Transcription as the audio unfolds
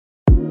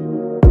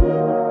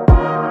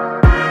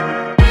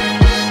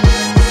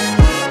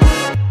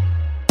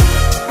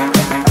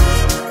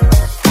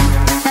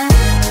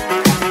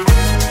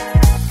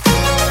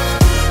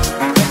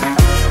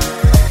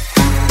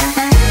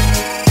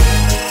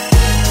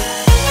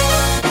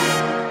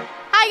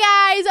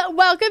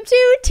welcome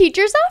to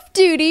Teachers Off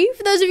Duty.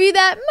 For those of you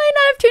that might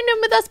not have tuned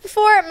in with us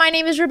before, my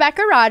name is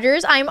Rebecca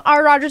Rogers. I'm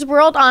R. Rogers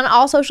World on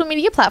all social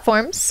media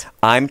platforms.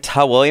 I'm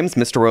Tell Williams,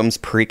 Mr. Williams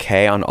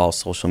Pre-K on all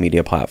social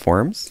media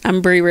platforms.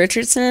 I'm Bree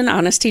Richardson,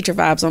 Honest Teacher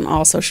Vibes on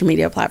all social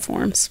media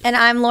platforms. And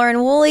I'm Lauren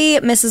Woolley,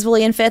 Mrs.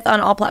 Woolley and Fifth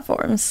on all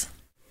platforms.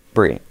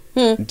 Bree,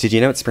 did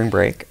you know it's spring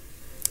break?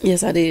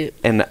 Yes, I did.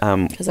 And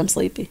because I'm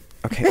sleepy.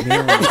 Okay,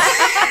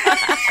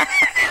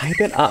 hype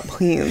it up,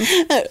 please.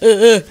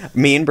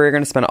 Me and Bree are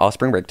going to spend all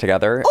spring break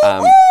together.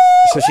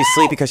 So she's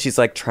sleepy because she's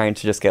like trying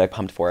to just get like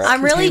pumped for it.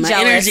 I'm really my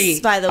jealous, energy.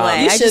 by the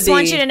way. You I should just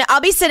want be. you to know. I'll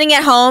be sitting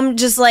at home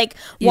just like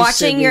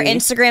watching your be.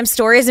 Instagram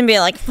stories and be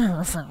like, We're gonna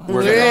because I'm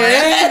going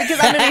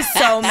to be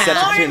so mad.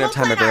 Such a tune-up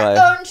time of your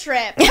life. Own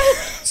trip.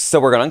 So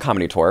we're going on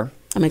comedy tour.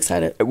 I'm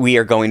excited. We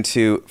are going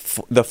to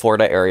the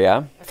Florida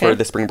area for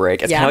the spring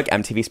break. It's Yeah. kind of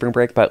like MTV spring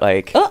break, but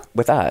like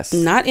with us.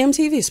 Not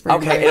MTV Spring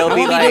Okay, Break. it'll I be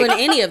won't like- be doing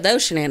any of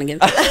those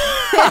shenanigans.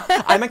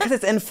 I meant because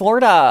it's in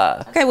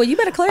Florida. Okay, well, you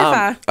better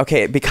clarify.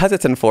 Okay, because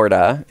it's in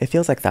Florida, it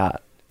feels like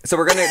that. So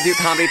we're gonna do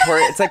comedy tour.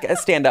 It's like a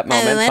stand-up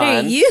moment. And what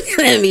Fun. are you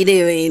going to be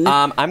doing?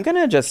 I'm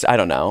gonna just, I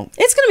don't know.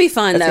 It's going to be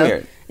fun, That's though.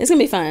 weird. It's going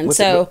to be fun. What's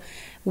So it-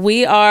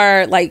 we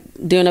are like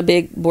doing a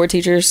big board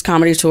teachers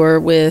comedy tour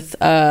with,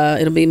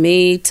 it'll be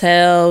me,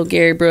 Tell,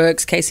 Gary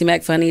Brooks, Casey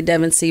McFunny,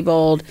 Devin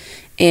Siebold,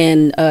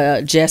 and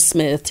Jess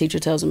Smith, Teacher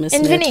Tells and Miss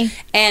And Smith. Vinny.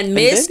 And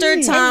Mr.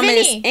 Vinny. Thomas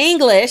And Vinny.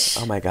 English.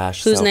 Oh my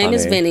gosh, Whose so name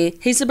is funny. Vinny.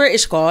 He's a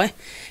British guy.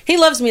 He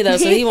loves me though,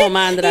 so he won't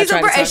mind that I He's try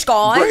a to British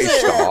talk. guy.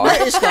 British dog.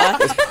 British guy.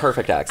 It's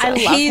perfect accent.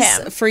 I love He's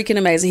him. freaking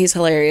amazing. He's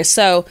hilarious.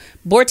 So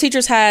Board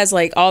Teachers has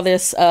like all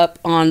this up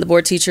on the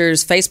Board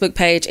Teachers Facebook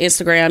page,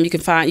 Instagram.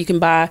 You can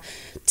buy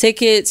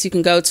tickets. You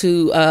can go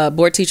to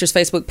Board Teachers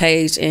Facebook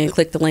page and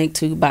click the link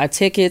to buy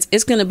tickets.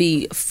 It's going to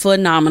be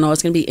phenomenal.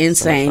 It's going to be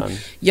insane. fun.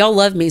 Y'all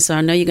love me, so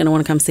I know you're going to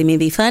want to come see me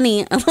be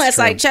funny. Unless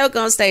I choke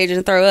on stage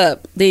and throw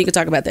up, then you can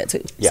talk about that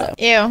too. Yeah. So.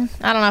 Ew.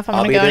 I don't know if I'm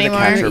I'll going be to go there to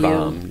catch your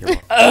anymore. bomb. You're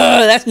welcome.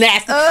 That's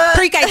nasty.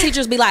 Pre-K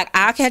teachers be like,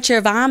 I'll catch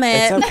your vomit.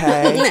 It's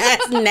okay.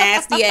 That's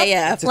nasty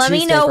AF. Let me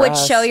Tuesday know for which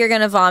us. show you're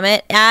going to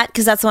vomit at,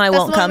 because that's one I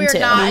won't the one come we're to.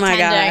 not. Oh my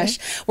attending.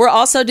 gosh. We're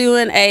also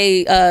doing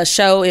a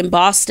show in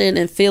Boston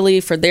and Philly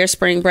for their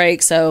spring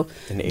break. So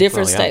In April,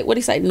 different yeah. state. What do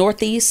you say?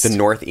 Northeast? The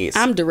Northeast.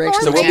 I'm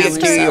directional. So we'll be in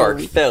Northeastern. New York,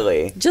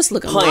 Philly, Just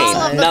look at plane, All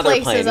of the another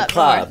places plane, up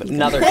club, north.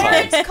 another Where club.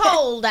 it's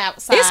cold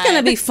outside. It's going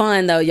to be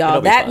fun though, y'all.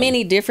 It'll be That fun.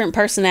 many different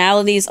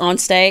personalities on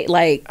stage.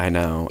 Like, I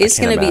know. it's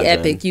I can't going to be imagine.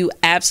 epic. You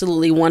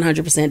absolutely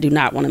 100% do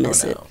not want to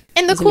miss it.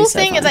 And the It's gonna cool be so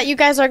thing fun. is that you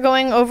guys are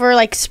going over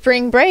like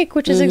spring break,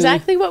 which is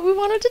exactly what we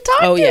wanted to talk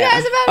Oh to you yeah.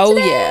 guys about Oh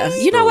today. yeah.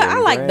 You know what? I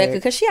Spring like break. Becca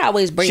because she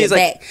always brings She's it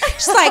like- back.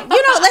 She's like,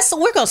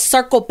 we're gonna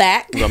circle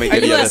back. Want me to Are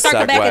give you you gonna the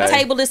circle back and segue?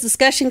 table this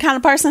discussion kind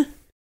of person?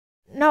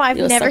 No, I've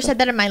You'll never circle- said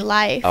that in my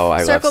life. Oh, I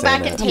love circle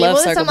saying back and that. I love table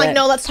this. circle I'm like, back.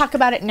 no, let's talk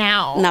about it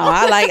now. No,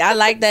 I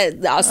like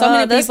that. So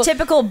many Those people.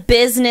 typical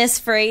business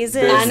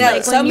phrases. I know.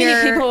 like So when many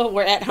you're people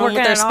were at home with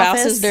working their in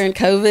spouses office. during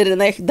COVID,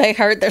 and they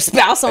heard their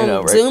spouse on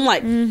know, right? Zoom.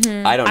 Like, I don't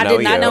know. I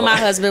did not you. know my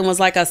husband was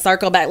like a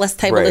circle back. Let's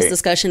table this Right.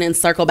 discussion and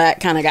circle back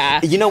kind of guy.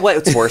 You know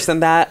what's worse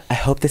than that? I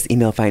hope this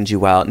email finds you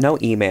well. No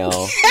email.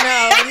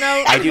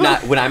 No. I do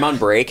not. When I'm on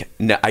break,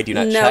 no, I do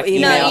not No check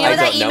email. No, email. you know I what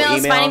that don't know email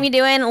is finding me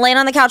doing? Laying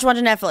on the couch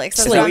watching Netflix. That's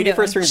Is what that I'm what you do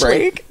for doing. spring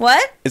break?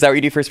 What? Is that what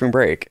you do for spring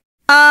break?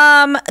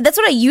 That's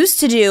what I used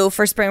to do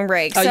for spring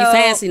break. Oh, you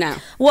fancy now?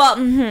 Well,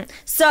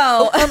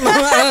 so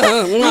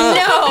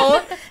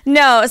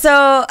no.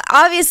 So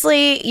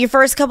obviously, your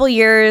first couple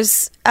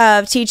years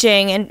of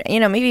teaching, and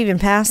maybe even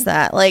past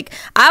that, like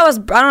I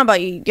don't know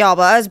about y'all,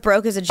 but I was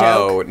broke as a joke.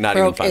 Oh, not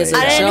even Broke funny. is a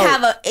I didn't joke.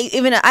 have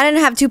I didn't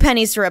have 2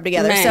 pennies to rub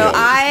together. Man. So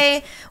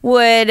I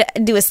would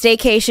do a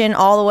staycation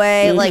all the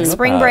way. Like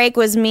spring break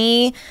was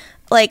me.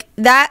 Like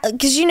that,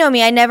 because you know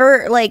me, I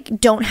never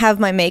don't have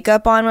my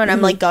makeup on when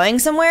I'm like going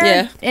somewhere.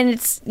 Yeah. And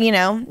it's that's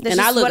And just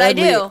I look what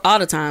ugly I do. all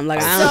the time.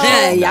 Like,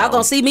 So- y'all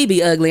gonna see me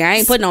be ugly. I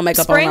ain't putting no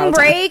makeup on all Spring the time.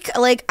 break,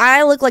 like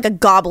I look like a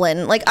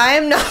goblin. Like I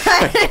am not.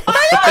 I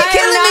am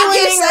killing me not when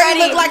you getting say you ready.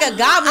 look like a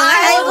goblin. I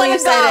I hate look when like you a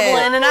say that.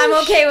 goblin, and I'm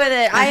okay with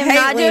it. I am hate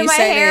not when you doing my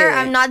say hair. that.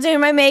 I'm not doing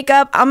my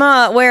makeup. I'm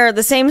gonna wear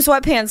the same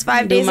sweatpants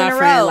 5 Do days in my a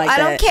friend row. like I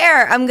don't that.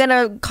 care. I'm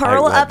gonna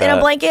curl love up in a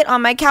that. blanket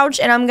on my couch,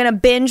 and I'm gonna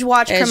binge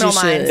watch As Criminal you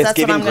should. Minds. It's That's what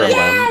giving I'm gonna do.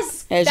 Gremlin.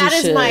 Yes, As that you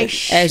is should. my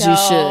show. As you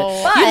should.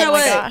 But- You know Oh my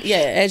what? gosh. Yeah,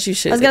 as you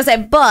should. I was gonna say,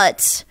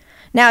 but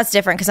now it's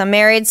different because I'm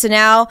married. So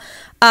now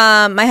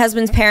my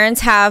husband's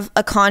parents have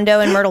a condo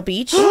in Myrtle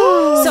Beach, so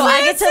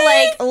I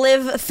get to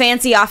live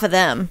fancy off of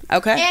them.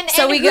 Okay.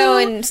 So we go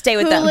and stay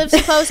with who them. lives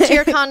close to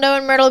your condo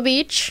in Myrtle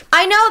Beach?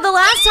 I know the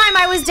last time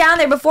I was down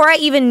there, before I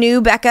even knew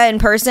Becca in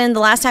person,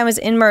 the last time I was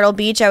in Myrtle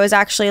Beach, I was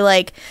actually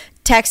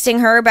texting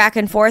her back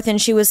and forth, and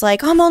she was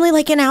like, I'm only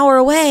an hour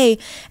away,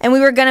 and we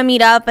were gonna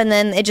meet up, and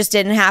then it just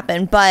didn't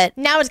happen. But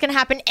Now it's gonna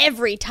happen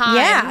every time.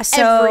 yeah,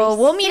 so Every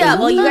we'll meet up.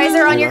 Well, you guys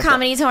are on your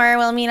comedy tour.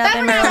 We'll meet up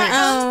in Myrtle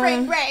Beach.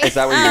 spring break. Is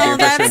that what you're doing for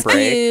That's spring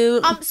break?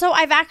 cute. So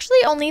I've actually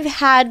only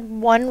had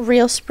one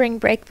real spring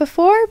break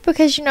before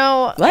because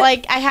What?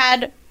 I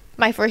had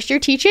my first year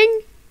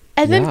teaching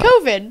and then Yeah.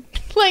 COVID.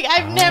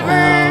 I've never.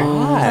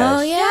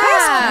 Oh yeah,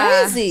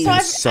 That's crazy.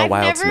 crazy. So I've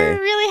wild to never me.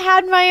 really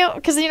had my own,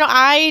 because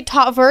I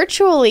taught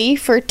virtually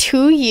for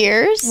 2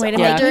 years. Way to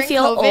Yeah. make me during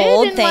feel COVID,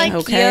 old. and, Thank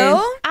like, Okay.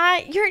 you.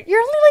 You're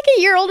only like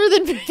a year older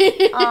than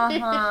me.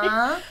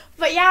 Uh-huh.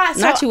 But yeah, so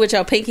Not you with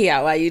your pinky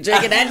out while you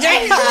drinking that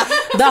drink.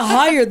 The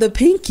higher the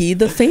pinky,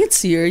 the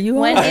fancier you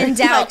When are. in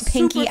doubt, Like,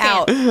 pinky super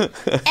out.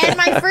 and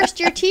my first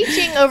year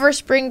teaching over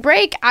spring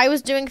break, I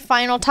was doing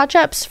final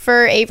touch-ups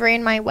for Avery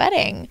and my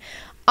wedding.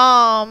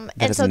 That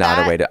And is so not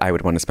that, a way to. I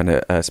would want to spend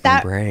a spring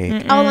that-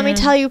 break. Oh, let me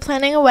tell you,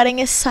 planning a wedding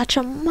is such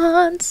a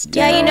monster.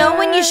 Yeah, you know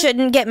when you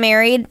shouldn't get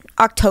married?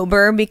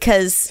 October,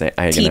 because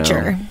I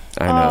teacher. know.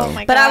 I know. Oh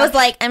my But I was gosh.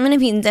 like, I'm gonna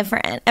be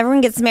different.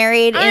 Everyone gets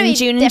married I'm gonna in be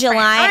June and different.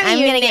 July. I'm I'm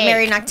gonna get unique.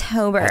 married in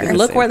October.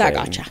 Look Same where that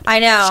thing. got you. I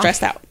know.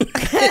 Stressed out.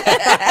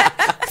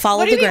 Follow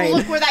What do the you mean? grain.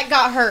 Look where that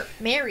got her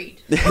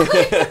married. Well,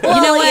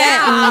 You know what?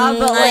 Yeah,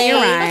 but like, you're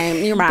right.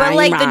 You're right. But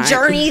like you're the right.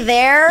 journey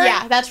there.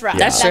 Yeah, that's rough.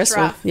 That's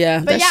stressful. rough. Yeah,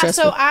 But that's yeah,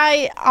 stressful.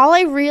 so all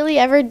I really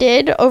ever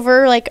did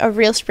over like a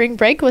real spring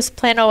break was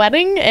plan a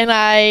wedding, and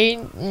I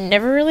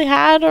never really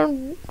had a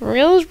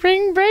real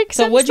spring break.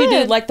 So since what'd you do?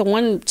 then. Like the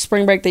one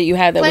spring break that you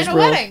had that plan was a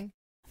real? wedding?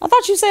 I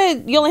thought you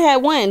said you only had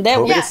one. That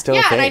COVID Yeah, is still a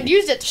yeah, and I thing.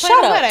 used it to Shut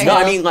plan a up. wedding. No,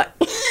 I mean like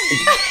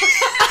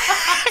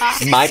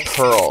my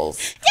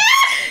pearls.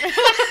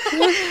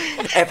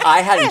 If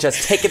I hadn't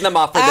just taken them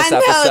off for this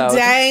episode,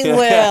 dang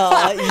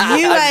well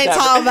you ain't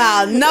talking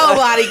about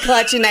nobody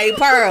clutching they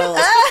pearls.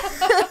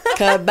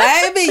 Cause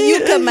baby,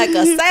 you could make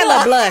a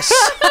sailor blush.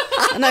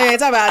 I know you ain't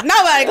talking about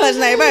nobody clutching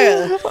they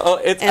pearls. oh,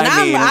 it's. And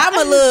I mean,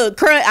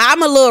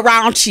 I'm a little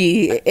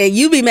raunchy, and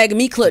you be making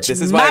me clutch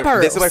this is my why.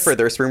 pearls. This is why for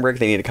their spring break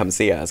they need to come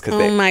see us because Oh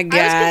they. my I was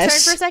gosh,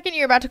 concerned for a second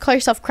you were about to call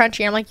yourself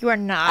crunchy. I'm like, you are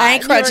not. I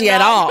ain't You are crunchy at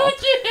not all.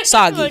 crunchy.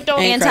 Soggy. Like, don't-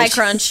 Ain't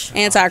Anti-crunch.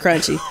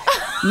 Anti-crunchy.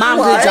 Mom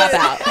group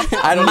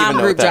dropout. I don't mom even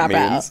know group what that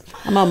dropout. means.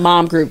 I'm a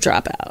mom group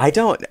dropout. I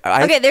don't.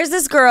 I, Okay, there's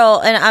this girl,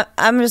 and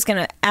I'm just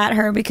gonna at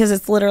her because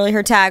it's literally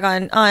her tag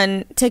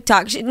on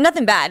TikTok.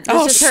 Nothing bad.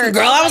 It's just her.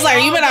 girl, I was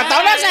like, you better throw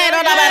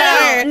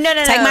that shade on nobody.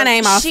 No. Take my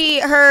name off.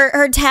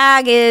 Her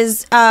tag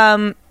is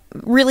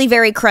really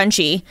very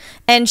crunchy,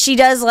 and she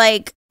does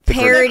like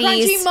parodies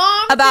crunchy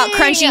mom about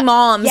thing. crunchy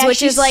moms, Yeah, which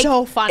she's is like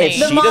so funny. If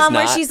the she does mom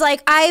where not- she's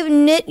like, I've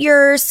knit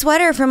your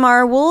sweater from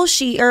our wool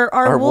sheep or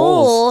our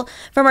wool wools.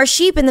 from our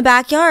sheep in the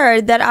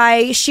backyard that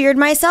I sheared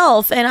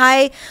myself, and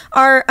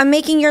I'm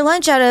making your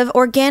lunch out of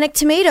organic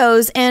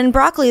tomatoes and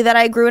broccoli that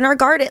I grew in our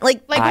garden.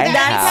 Like I without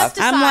have-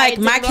 pesticides I'm like,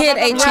 my and kid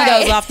blah, ate blah, blah,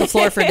 Cheetos blah. off the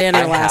floor for dinner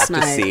I last have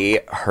to night. see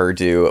her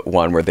do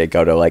one where they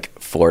go to like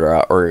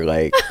Florida or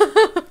like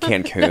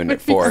Cancun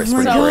for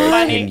spring so break.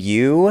 funny. Can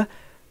you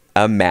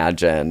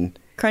imagine?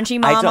 crunchy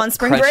I mom don't- on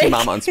spring crunchy break.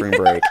 mom on spring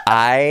break.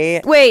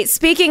 I Wait,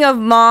 speaking of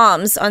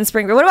moms on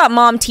spring break, what about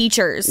mom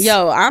teachers?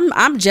 Yo,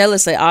 I'm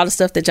jealous at all the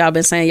stuff that y'all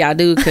been saying y'all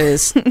do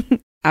because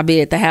I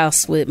be at the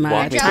house with my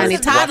walk me tiny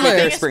through walk me through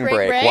toddler. a spring Spring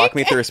break. break? Walk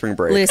me through a spring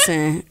break.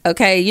 Listen,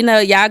 okay,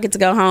 y'all get to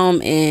go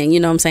home and you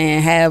know what I'm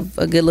saying, have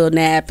a good little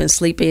nap and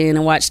sleep in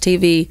and watch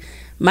TV.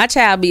 My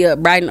child be up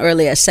bright and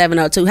early at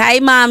 7:02.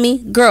 Hey, mommy,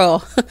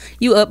 girl,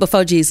 you up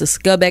before Jesus?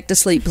 Go back to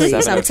sleep, please.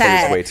 7:02 I'm is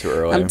tired. way too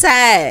early. I'm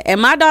tired. And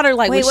my daughter,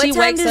 like, Wait, when she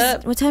wakes does,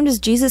 up, what time does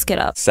Jesus get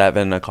up?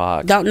 7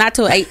 o'clock. not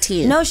till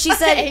 8:10. No, she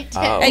said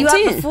Oh. you up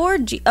 8:10. before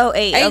 8.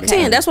 8:10.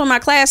 Okay. That's when my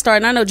class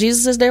started. And I know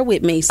Jesus is there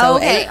with me. So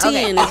Okay, 8:10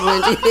 okay.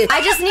 is when.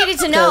 I just needed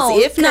to know.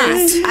 'Cause if not-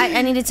 'cause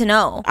I needed to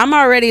know. I'm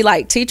already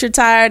like teacher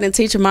tired and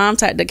teacher mom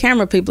tired. The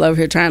camera people over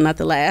here trying not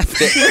to laugh.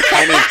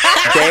 I mean,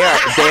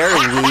 they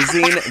are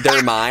losing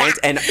their minds.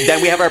 And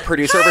then we have our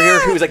producer over here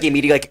who's like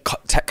immediately like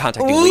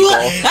contacting legal.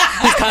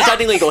 He's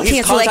contacting legal. He's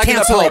Cancel it, contacting the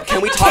cancel Pope. it.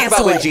 Can we talk Cancel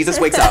about when it. Jesus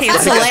wakes up?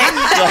 Cancel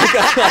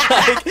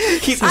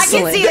it. He's I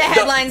can see the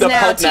headlines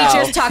now.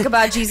 Teachers talk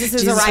about Jesus'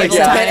 arrival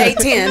yeah. At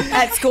 8:10.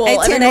 at school.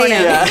 8:10 every morning.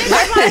 a.m. Yeah.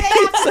 That's why they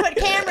have to put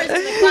cameras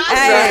in the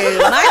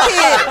classroom.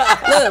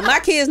 Hey, my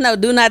kids know.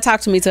 Do not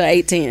talk to me till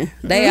 8:10.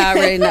 They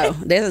already know.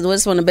 This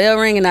is when the bell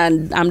ring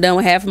and I'm done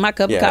with half of my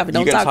cup of Yeah, coffee.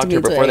 Don't you gotta talk to me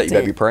her till before that. You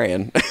better be 8:10.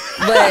 praying.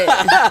 But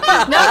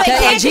No, they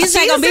can't. Jesus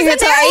ain't gonna be here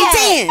till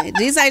 8:10.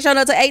 Jesus ain't showing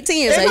up till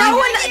 8:10. So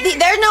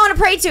There's no one to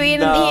pray to. He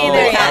ain't No.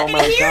 there yet. Oh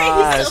my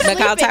gosh. you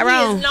better call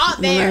Tyrone. He is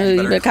not there.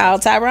 You better call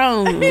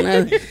Tyrone.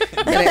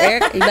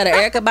 You better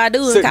Erica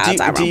Badu So and call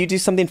Tyrone. do you do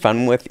something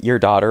fun with your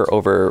daughter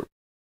over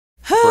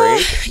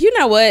break? You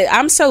know what?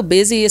 I'm so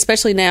busy,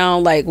 especially now,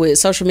 like with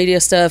social media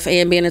stuff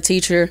and being a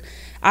teacher.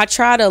 I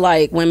try to,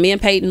 like, when me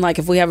and Peyton, like,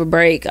 if we have a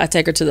break, I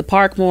take her to the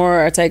park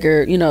more. I take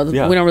her,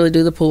 Yeah. we don't really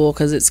do the pool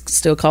because it's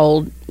still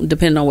cold,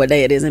 depending on what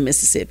day it is in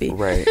Mississippi.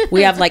 Right.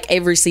 We have, like,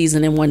 every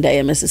season in one day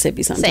in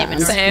Mississippi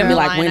sometimes. North It'll be,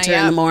 like, Carolina, winter in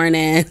yeah. the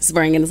morning,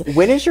 spring in the...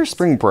 When is your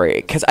spring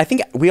break? Because I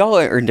think we all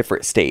are in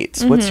different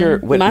states. What's your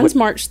Mine's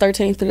March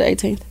 13th through the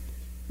 18th.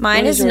 Mine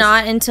When is is yours?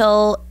 not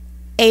until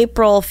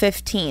April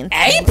 15th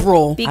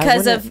April?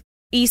 because of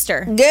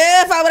Easter. Good,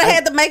 if I would have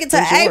had to make it to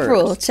When's yours?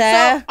 April, So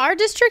child. our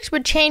districts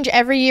would change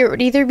every year. It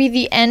would either be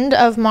the end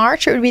of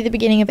March or it would be the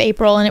beginning of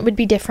April, and it would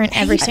be different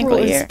every single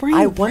April is year. spring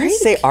I want to break?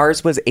 say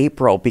ours was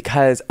April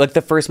because like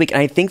the first week,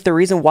 and I think the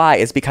reason why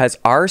is because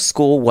our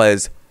school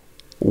was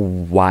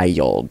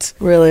wild.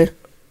 Really?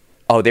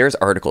 there's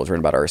articles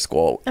written about our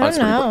school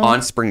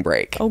on spring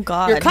break. Oh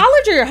God. Your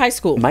college or your high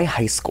school? My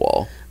high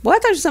school. Well, I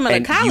thought you were somebody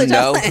And at college. you I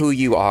know was like, who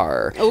you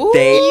are. Ooh.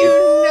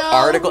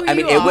 Article. I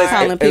mean, it was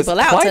Calling it was people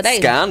out quite today.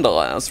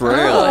 scandalous,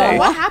 really.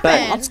 what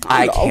happened? But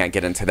I can't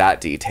get into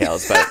that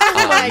details. But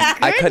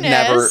I could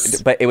never.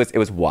 goodness. But it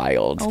was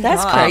wild.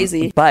 That's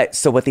crazy. But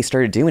so what they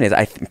started doing is,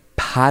 I'm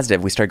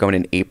positive we started going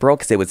in April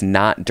because it was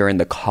not during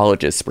the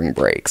college's spring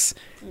breaks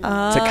to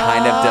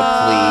kind of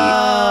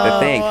deplete the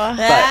thing. But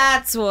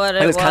That's what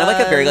it was kind of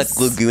like a very like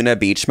Laguna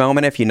Beach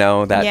moment, if you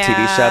know that TV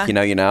show. Yeah.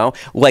 If you know.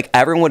 Like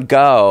everyone would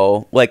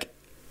go like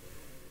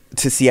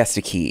to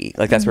Siesta Key,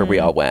 like that's where we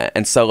all went,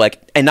 and so like,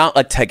 and not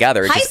like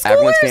together, High just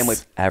everyone's schoolers? family,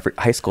 every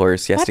high schoolers,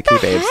 Siesta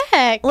What Key, the babes.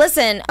 heck?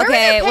 Listen, Where were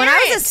okay, your when I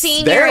was a parents?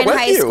 senior There in with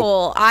high you.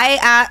 school,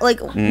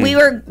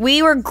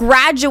 we were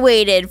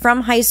graduated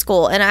from high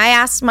school, and I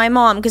asked my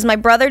mom because my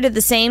brother did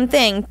the same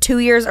thing 2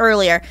 years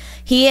earlier.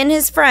 He and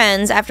his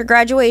friends after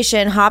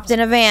graduation hopped in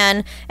a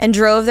van and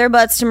drove their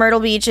butts to Myrtle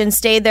Beach and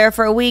stayed there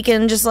for a week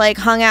and just like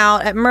hung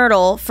out at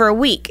Myrtle for a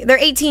week. They're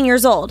 18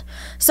 years old,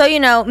 so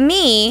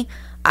me,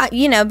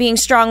 being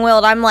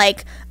strong-willed, I'm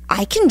like,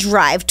 I can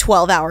drive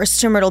 12 hours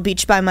to Myrtle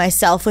Beach by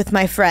myself with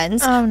my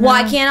friends. Oh, no.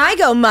 Why can't I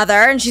go, mother?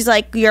 And she's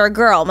like, you're a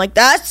girl. I'm like,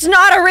 that's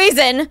not a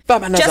reason.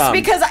 Feminism. Just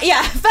because,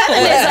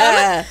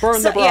 feminism.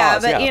 Burn the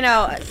bras, but yeah.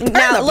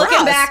 now the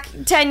looking bras. back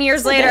 10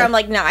 years later, I'm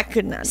like, no, I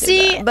could not do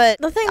See, that.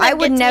 But the thing I that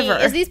would gets never.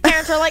 me is these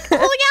parents are like, "Oh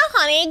yeah,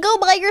 honey, go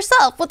by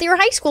yourself with your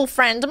high school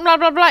friends," and blah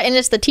blah blah, and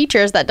it's the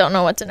teachers that don't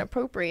know what's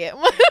inappropriate.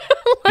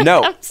 Like,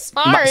 No, I'm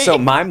sorry. So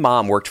my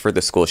mom worked for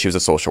the school. She was a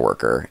social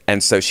worker,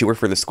 and so she worked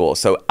for the school.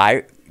 So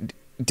I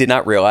did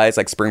not realize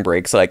like spring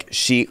breaks. Like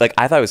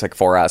I thought it was like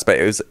for us, but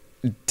it was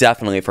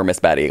definitely for Miss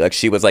Betty. Like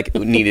she was like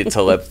needed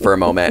to live for a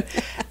moment.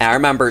 And I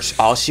remember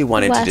all she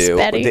wanted Bless to do.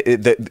 Betty.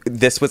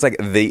 This was like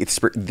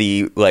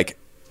the like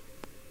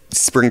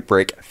spring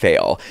break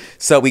fail.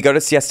 So we go to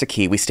Siesta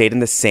Key. We stayed in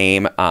the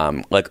same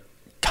like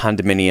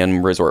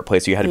condominium resort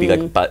place. So you had to be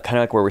like, but kind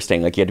of like where we're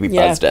staying. Like you had to be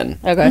buzzed in.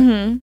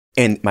 Okay.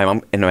 And my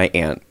mom and my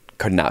aunt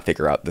could not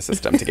figure out the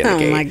system to get in the Oh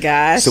gate. my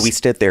gosh. So we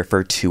stood there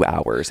for 2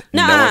 hours.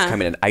 No Nuh-uh. one's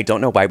coming in. I don't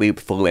know why we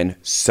flew in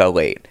so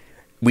late.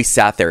 We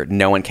sat there.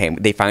 No one came.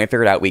 They finally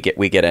figured out we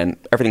get in.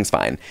 Everything's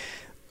fine.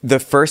 The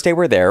first day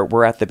we're there,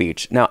 we're at the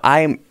beach. Now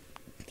I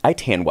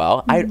tan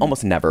well. I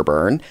almost never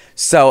burn.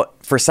 So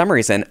for some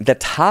reason, the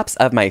tops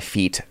of my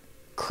feet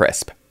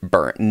crisp,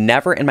 burnt.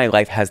 Never in my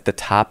life has the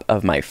top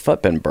of my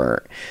foot been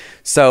burnt.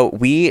 So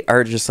we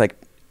are just like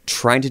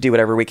trying to do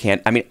whatever we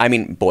can. I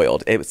mean,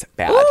 boiled. It was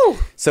bad. Ooh.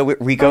 So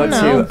we go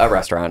to a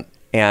restaurant,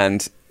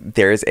 and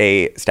there's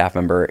a staff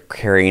member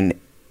carrying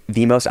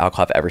the most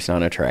alcohol I've ever seen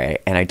on a tray,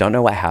 and I don't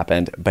know what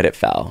happened, but it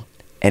fell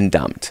and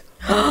dumped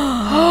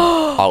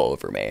all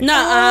over me.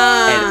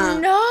 Nuh-uh.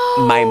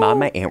 no. My mom and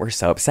my aunt were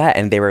so upset,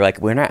 and they were like,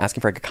 we're not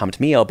asking for like a comped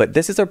meal, but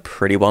this is a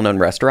pretty well-known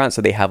restaurant,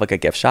 so they have like a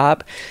gift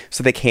shop.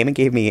 So they came and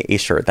gave me a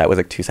shirt that was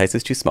like 2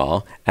 sizes too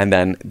small, and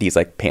then these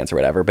like pants or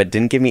whatever, but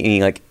didn't give me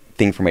any like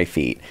thing for my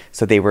feet.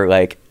 So they were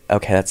like,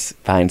 okay, that's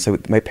fine. So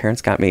my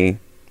parents got me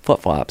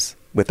flip-flops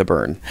with a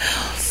burn.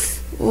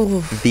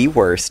 The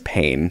worst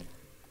pain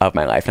of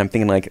my life. And I'm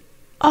thinking like,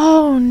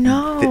 Oh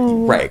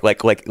no. right,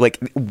 like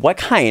what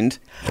kind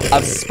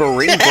of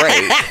spring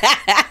break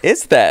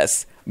is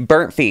this?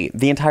 Burnt feet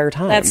the entire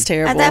time. That's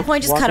terrible. At that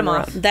point, just cut Walking them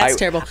off. around. That's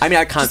terrible. I mean,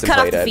 I cut off the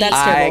contemplated. feet. That's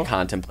I terrible.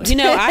 contemplated. You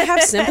know, I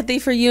have sympathy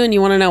for you, and you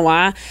want to know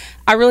why?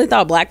 I really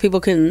thought black people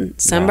can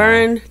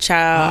sunburn.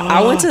 Child,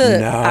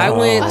 I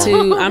went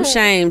to. I'm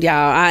shamed, y'all.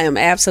 I am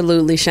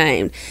absolutely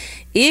shamed.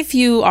 If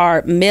you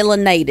are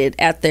melanated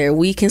out there,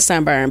 we can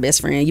sunburn, best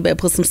friend. You better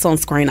put some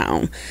sunscreen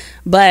on.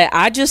 But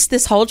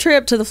this whole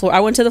trip to the Florida,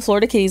 I went to the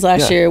Florida Keys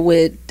last year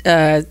with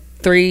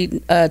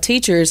 3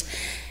 teachers.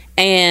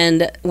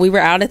 And we were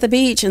out at the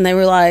beach, and they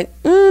were like,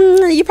 you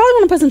probably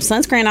want to put some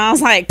sunscreen on. I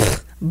was like,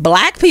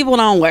 black people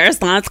don't wear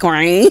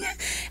sunscreen.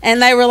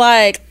 And they were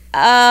like,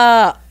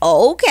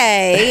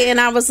 okay. And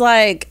I was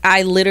like,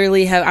 I'm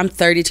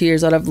 32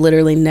 years old. I've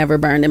literally never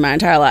burned in my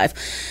entire life.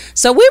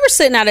 So we were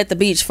sitting out at the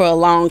beach for a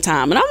long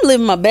time, and I'm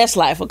living my best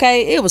life,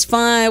 okay? It was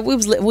fun.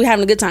 We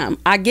having a good time.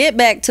 I get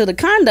back to the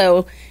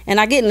condo,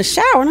 and I get in the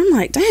shower, and I'm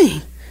like,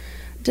 dang.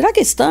 Did I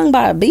get stung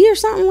by a bee or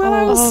something while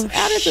I was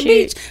out at the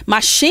beach? My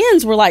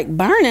shins were like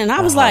burning.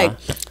 I was like,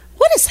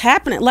 what is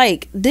happening?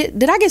 Like,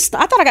 did I get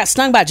I thought I got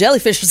stung by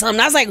jellyfish or something.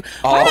 I was like,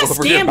 why my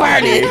skin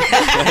burning?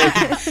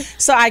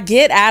 So I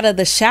get out of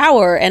the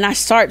shower and I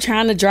start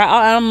trying to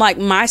dry. I'm like,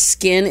 my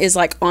skin is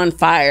like on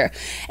fire.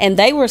 And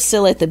they were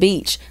still at the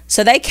beach.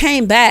 So they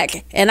came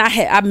back, and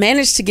I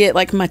managed to get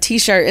like my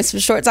t-shirt and some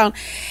shorts on.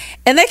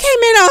 And they came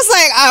in, I was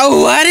like,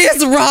 oh, what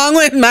is wrong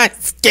with my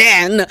skin?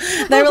 skin.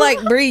 They were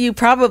like, Brie, you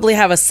probably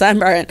have a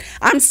sunburn.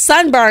 I'm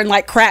sunburned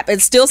like crap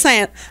and still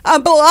saying,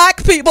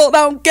 black people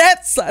don't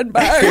get sunburned.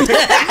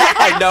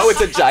 I know,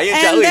 it's a giant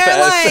And they're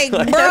jellyfish.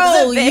 like,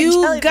 bro, It's a big you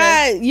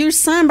jellyfish. you're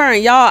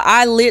sunburned. Y'all,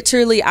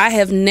 I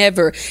have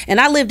never, and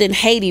I lived in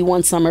Haiti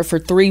one summer for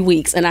 3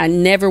 weeks and I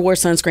never wore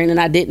sunscreen and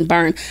I didn't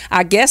burn.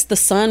 I guess the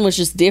sun was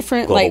just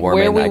different, Global like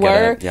where warming, we I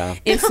get were it, yeah.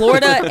 in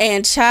Florida.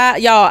 And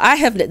y'all,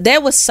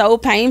 that was so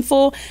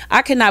painful.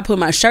 I could not put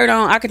my shirt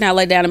on. I could not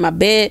lay down in my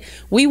bed.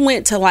 We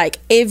went to like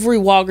every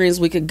Walgreens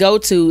we could go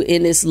to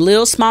in this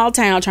little small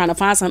town trying to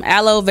find some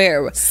aloe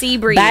vera. Sea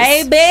breeze.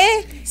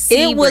 Baby,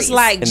 Sea it was breeze.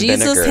 like And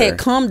Jesus vinegar. had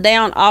come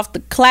down off the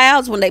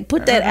clouds when they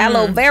put that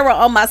aloe vera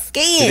on my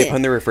skin. Did they put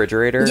in the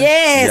refrigerator?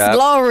 Yes, Yep.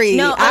 glory.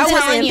 No, I I'm was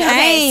telling in you. Okay,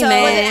 pain, so Was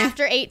it man.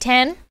 after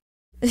 8:10?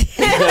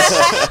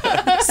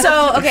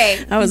 So,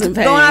 okay. I was in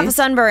pain. Going off of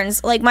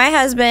sunburns, like my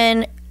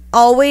husband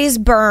always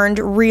burned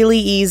really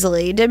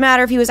easily. Didn't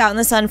matter if he was out in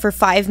the sun for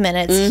 5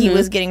 minutes, he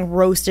was getting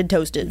roasted,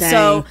 toasted. Dang.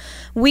 So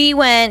we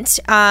went,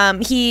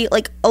 he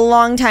like a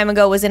long time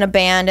ago was in a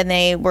band and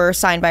they were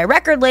signed by a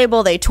record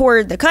label. They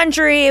toured the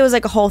country. It was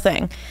like a whole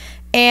thing.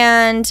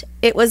 And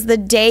it was the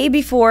day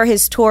before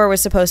his tour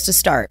was supposed to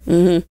start.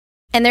 And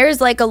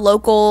there's like a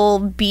local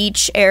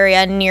beach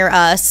area near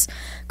us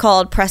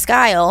called Presque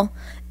Isle.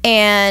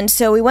 And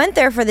so we went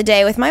there for the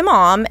day with my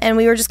mom and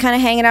we were just kind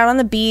of hanging out on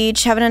the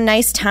beach, having a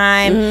nice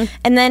time.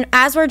 And then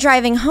as we're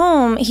driving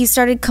home, he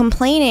started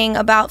complaining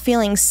about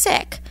feeling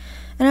sick.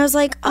 And I was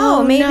like,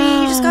 oh maybe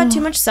you just got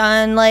too much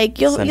sun. Like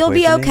you'll Sun be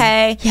poisoning?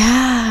 okay.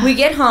 Yeah. We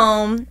get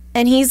home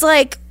and he's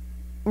like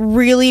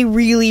really,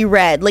 really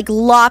red, like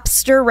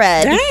lobster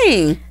red,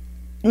 Dang.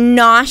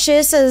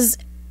 nauseous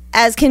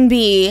as can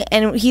be,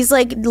 and he's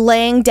like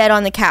laying dead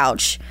on the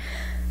couch.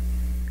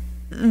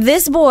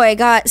 This boy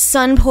got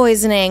sun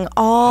poisoning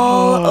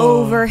all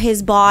over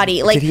his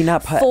body, like Did he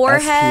not put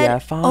forehead.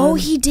 SPF on? Oh,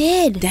 he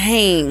did.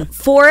 Dang.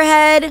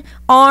 Forehead,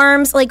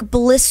 arms, like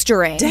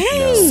blistering.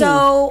 Dang.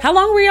 So, How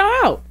long were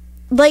y'all out?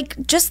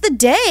 like, just the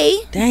day.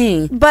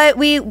 Dang. But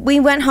we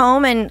went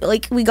home and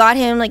like we got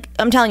him, like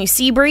I'm telling you,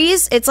 Sea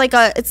Breeze. It's like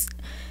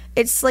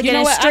like You an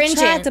know what? I astringent.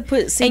 tried to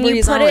put Sea and you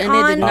Breeze put on it and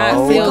it did not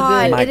oh feel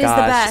God, good. My it is the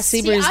gosh. best.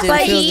 Sea See, Breeze I didn't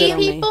think feel good on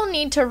me. people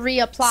need to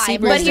reapply. Sea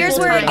Breeze But here's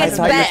didn't where feel it good. gets I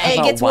thought you were bad. talking It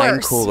about gets wine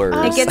worse. coolers.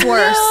 It gets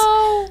worse.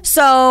 No.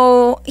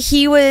 So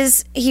he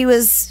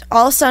was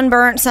all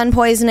sunburnt, sun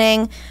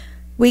poisoning.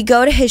 We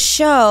go to his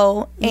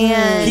show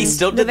and He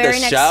still did the very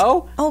next-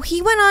 show? Oh,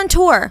 he went on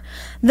tour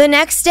the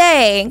next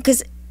day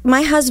because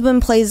my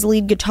husband plays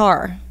lead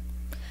guitar.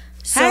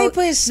 How he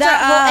plays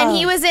and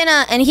he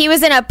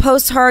was in a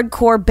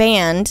post-hardcore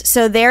band,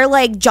 so they're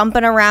like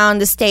jumping around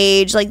the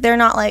stage, like they're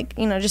not like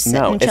just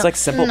sitting. No, and it's chill. like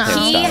Simple No. Plan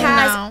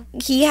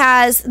He style.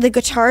 has the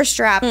guitar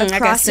strap I got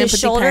across his sympathy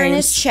shoulder and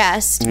pains. his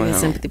chest,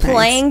 Sympathy pains.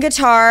 playing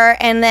guitar,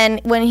 and then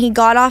when he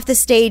got off the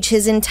stage,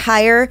 his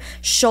entire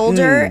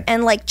shoulder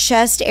and like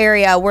chest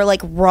area were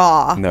like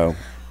raw. No.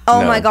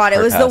 Oh No. my God, it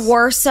Hard was pass. the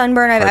worst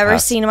sunburn I've Hard ever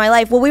pass. seen in my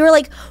life. Well, we were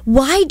like,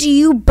 why do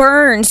you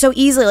burn so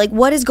easily? Like,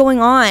 what is going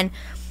on?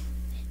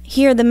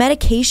 Here, the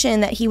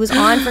medication that he was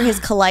on for his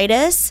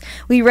colitis,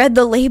 we read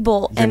the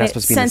label and not it's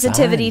supposed to be in the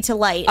sensitivity sun. to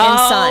light and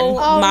sun.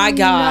 Oh my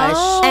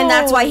gosh. And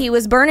that's why he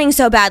was burning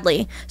so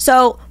badly.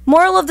 So,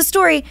 moral of the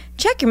story,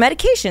 check your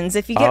medications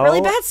if you get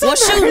really Oh. bad Well,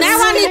 sunburn. shoot, now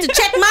I need to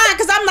check mine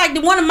because I'm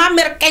like, one of my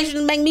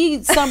medications make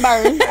me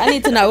sunburn. I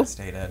need to know.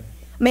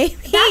 Maybe.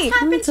 That's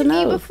happened to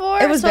me know.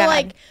 before. It was so bad.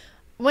 like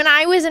when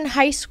I was in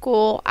high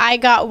school, I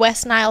got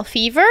West Nile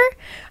fever.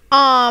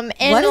 And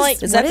What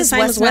like Is that the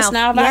same as West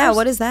Nile Yeah, virus?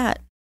 what is that?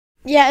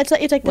 yeah, it's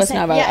like the West same.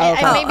 Nile virus. Yeah, Oh,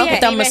 okay. maybe, Oh, okay. I,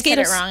 The maybe I said it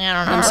mosquitoes? wrong. I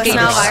don't The know. West mosquitoes.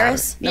 Nile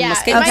virus? The Yeah, it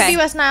mosquitoes. might Okay. be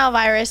West Nile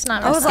virus,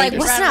 not I was West like, Nile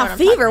what's fever. I now don't know what I'm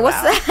fever? talking What's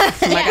about.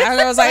 that? Oh my God,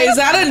 I was like, is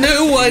that a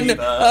new one? So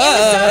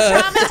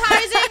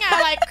traumatizing.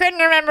 I like couldn't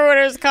remember what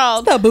it was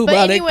called. The bubonic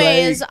But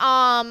anyways, plague.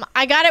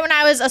 I got it when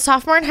I was a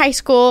sophomore in high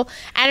school,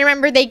 and I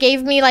remember they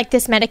gave me like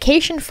this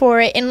medication for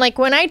it. And like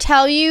when I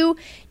tell you,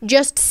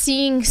 just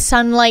seeing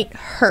sunlight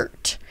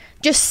hurt,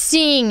 just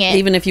seeing it.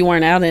 Even if you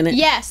weren't out in it.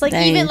 Yes, like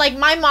Dang. even like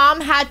my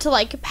mom had to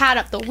like pad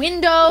up the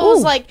windows.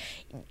 Ooh. Like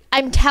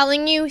I'm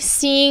telling you,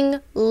 seeing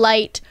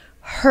light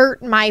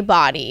hurt my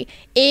body.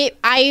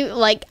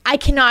 I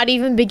cannot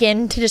even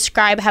begin to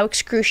describe how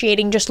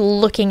excruciating just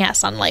looking at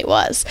sunlight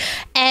was.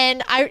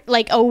 And I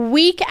like a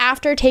week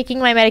after taking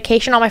my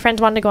medication, all my friends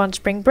wanted to go on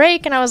spring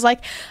break, and I was like,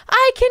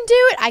 I can do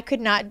it. I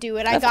could not do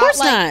it. Of course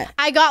not.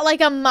 I got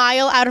like a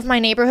mile out of my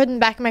neighborhood in the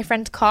back of my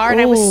friend's car,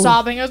 and I was Ooh.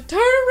 sobbing. I was turn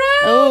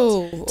around.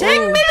 Oh, Take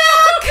me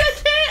back!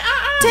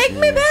 Take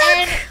me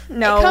back. And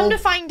No. come to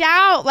find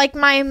out, like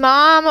my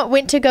mom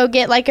went to go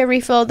get like a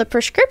refill of the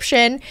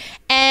prescription,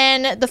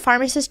 and the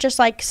pharmacist just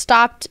like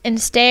stopped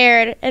and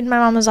stared, and my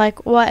mom was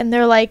like, "What?" And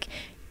they're like,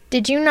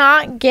 "Did you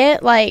not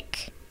get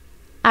like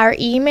our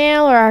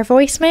email or our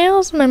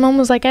voicemails?" My mom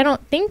was like, "I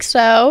don't think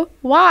so.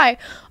 Why?"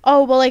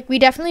 "Oh, well, like we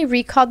definitely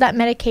recalled that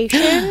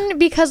medication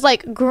because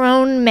like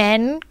grown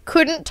men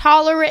couldn't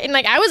tolerate," and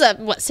like I was a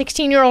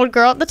 16-year-old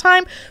girl at the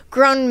time.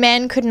 Grown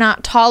men could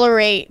not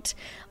tolerate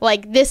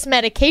like this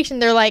medication.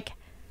 They're like,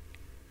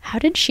 how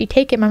did she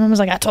take it? My mom was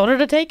like, I told her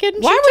to take it.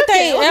 And Why she would took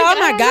they? it. Like, Oh I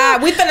my don't God,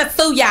 know. we finna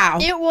sue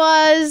y'all. It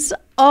was,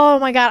 oh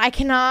my God, I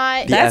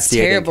cannot. The That's FDA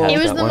didn't terrible. catch It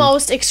was that the one.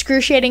 most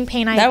excruciating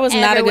pain I That was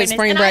ever not a good witnessed.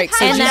 spring And break. I've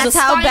So had And you a that's just-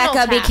 how spinal Becca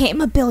tap.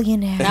 became a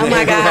billionaire. Oh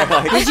my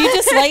God. Did you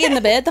just lay in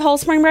the bed the whole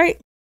spring break?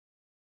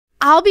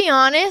 I'll be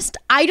honest,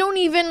 I don't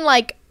even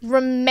like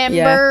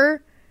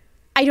remember.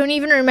 I don't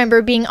even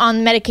remember being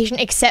on medication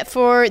except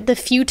for the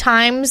few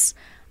times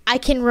I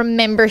can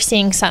remember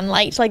seeing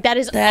sunlight. Like that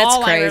is That's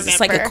all I crazy. remember. It's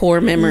like a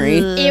core memory.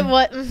 It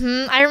was.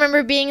 I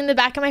remember being in the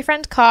back of my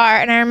friend's car,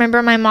 and I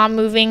remember my mom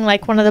moving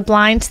like one of the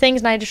blinds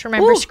things, and I just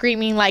remember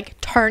screaming like,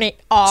 "Turn it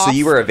off!" So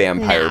you were a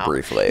vampire now.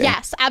 briefly.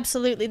 Yes,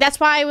 absolutely. That's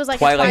why I was like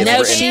Twilight a No, Twilight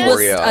was she fan. was for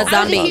real. a I was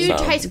zombie. a huge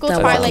Awesome. high school That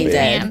was Twilight zombie.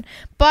 fan.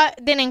 But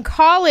then in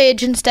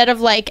college, instead of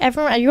like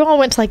everyone, you all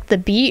went to like the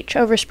beach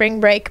over spring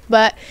break.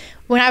 But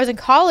when I was in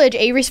college,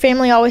 Avery's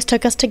family always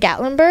took us to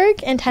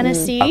Gatlinburg in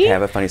Tennessee. Okay, I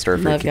have a funny story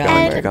for you. Love Keep Gatlinburg.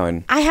 going. Keep And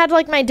going. I had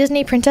like my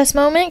Disney princess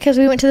moment because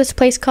we went to this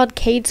place called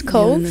Cades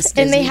Cove, this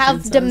and they Disney have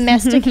princess.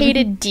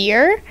 domesticated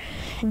deer.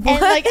 And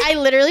like I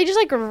literally just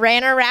like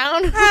ran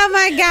around. Oh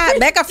my God.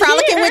 Becca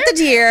frolicking with the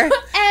deer. And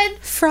I'll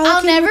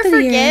Frolicking never with the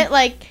deer. forget,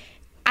 like,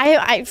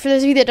 I for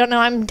those of you that don't know,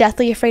 I'm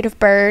deathly afraid of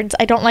birds.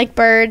 I don't like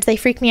birds. They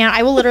freak me out.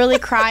 I will literally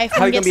cry if How are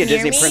one you gonna gets be a near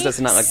Disney me. princess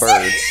and not like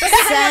birds?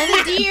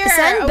 Send, Deer,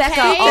 send Becca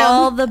okay?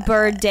 all the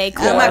bird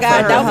decor. Oh my Yeah.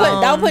 God. for Don't her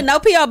put, don't put no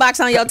P.O. box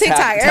on your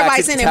TikTok.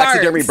 Everybody sending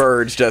taxidermy birds.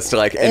 birds just to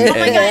like in, Oh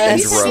my in, God, in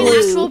if you send me an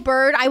droves. actual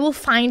bird, I will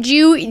find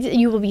you.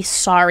 You will be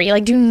sorry.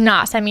 Like, do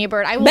not send me a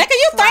bird. I will Becca,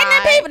 you cry.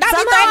 threatening people? Don't be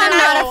Somehow I'm threatening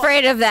not people.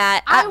 afraid of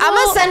that. I I'm gonna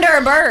will- send her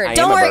a bird. I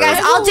Don't am a worry, bird. guys.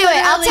 I I'll will do it.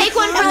 I'll literally take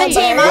one for cry. the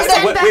team. I'll Wait,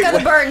 send wait, Becca wait.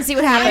 the bird and see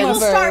what I happens. will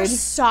start bird.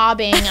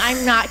 sobbing.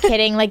 I'm not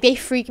kidding. Like, they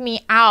freak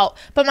me out.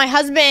 But my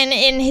husband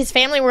and his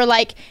family were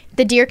like,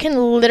 the deer can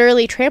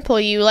literally trample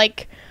you.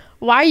 Like,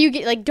 why are you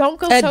like? Don't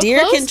go. A so deer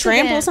close can to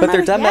trample them. somebody?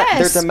 But they're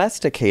Yes. they're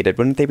domesticated.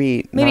 Wouldn't they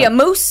be? Maybe not- a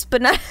moose,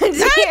 but not a deer. I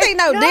don't think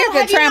no deer have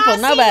could you trample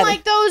not seen, nobody.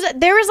 like those,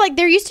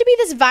 there used to be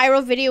this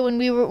viral video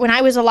when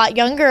I was a lot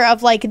younger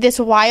of like this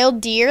wild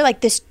deer,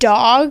 like this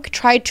dog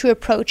tried to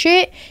approach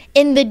it,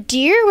 and the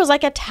deer was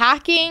like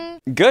attacking.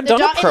 Good, the don't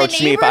dog, and the approach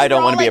me if neighbors I don't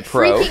were all, wanna be like,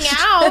 approached. Freaking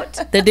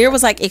out. The deer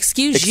was like,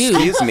 "Excuse you."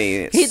 Excuse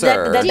me, The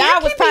sir. dog Deer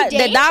was can be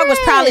the dog was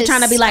probably dangerous.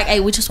 trying to be like, "Hey,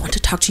 we just want to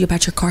talk to you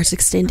about your car's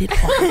extended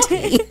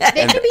warranty."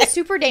 They can be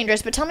super dangerous.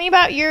 But tell me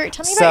about your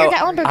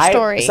Gatlinburg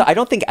story. So I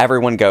don't think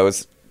everyone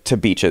goes to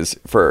beaches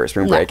for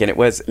spring break, and it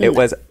was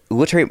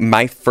literally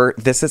my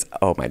first. This is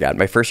oh my God,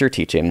 my first year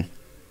teaching.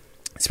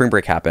 Spring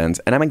break happens,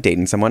 and I'm like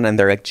dating someone, and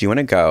they're like, "Do you want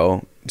to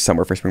go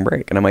somewhere for spring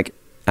break?" And I'm like,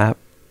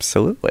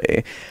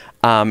 "Absolutely."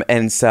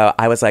 And so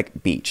I was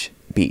like, beach,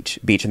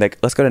 and like,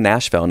 let's go to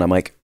Nashville, and I'm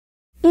like,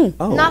 oh,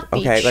 Not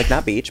okay, beach. like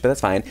not beach, but that's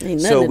fine. Ain't nothing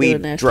So to do we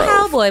with Nashville. drove.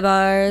 Cowboy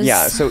bars.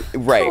 Yeah, so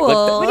right, Cool. like,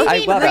 What do you I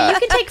mean, love where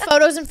that. you can take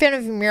photos in front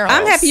of murals.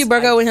 I'm happy you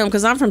broke up with him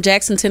because I'm from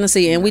Jackson,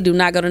 Tennessee, and we do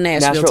not go to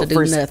Nashville to do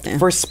for, nothing.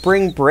 for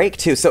spring break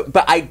too. So,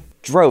 but I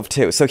drove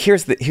too. So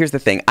here's the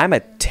thing. I'm a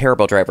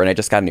terrible driver, and I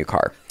just got a new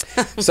car.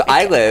 So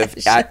I live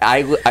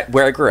I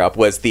where I grew up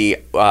was the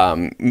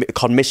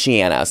called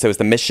Michiana. So it was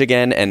the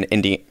Michigan and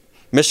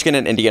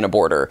Indiana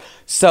border.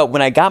 So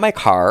when I got my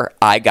car,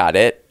 I got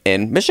it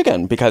in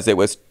Michigan because it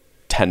was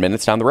 10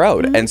 minutes down the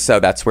road. And so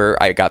that's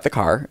where I got the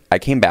car. I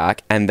came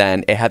back, and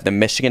then it had the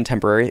Michigan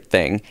temporary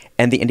thing,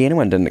 and the Indiana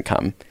one didn't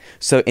come.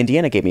 So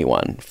Indiana gave me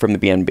one from the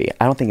BNB.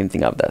 I don't think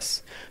anything of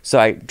this. So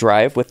I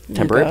drive with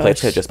temporary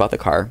plates. I just bought the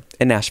car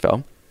in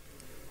Nashville.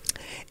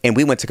 And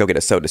we went to go get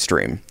a Soda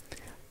Stream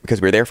because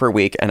we were there for a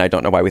week, and I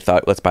don't know why we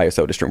thought, let's buy a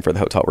Soda Stream for the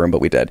hotel room,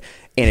 but we did.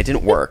 And it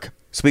didn't work.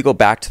 So we go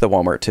back to the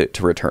Walmart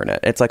to return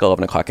it. It's like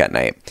 11 o'clock at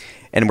night.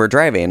 And we're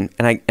driving,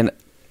 and I'm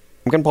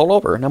getting pulled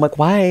over. And I'm like,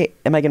 why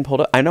am I getting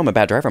pulled over? I know I'm a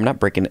bad driver. I'm not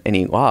breaking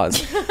any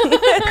laws.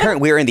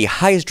 Apparently, we are in the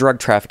highest drug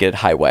trafficked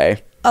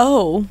highway.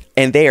 Oh,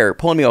 And they are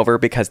pulling me over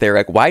because they're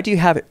like, why do you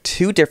have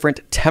two different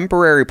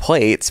temporary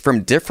plates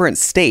from different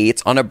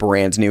states on a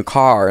brand new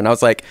car? And I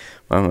was like,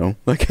 I don't know.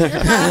 Like, I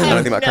don't know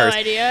anything about No cars.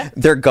 idea.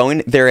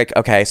 They're like,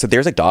 okay, so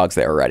there's like dogs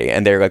there already.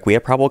 And they're like, we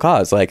have probable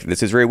cause. Like,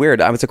 this is really weird.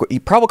 I was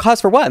like, probable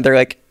cause for what? And they're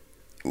like,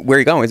 where are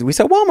you going? We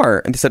said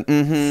Walmart. And they said,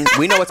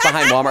 we know what's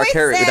behind Walmart.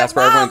 Terry. said That's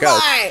where everyone goes.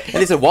 Walmart. And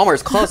they said,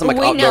 Walmart's closed. I'm like,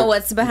 We oh, know no.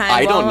 what's behind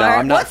I don't know. Walmart.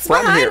 I'm not What's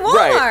from behind here.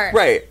 Walmart?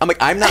 Right. I'm like,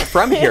 I'm not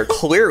from here.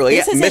 Clearly.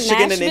 This is in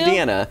Michigan and Nashville?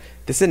 Indiana.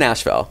 This is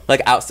Nashville.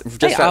 Like, just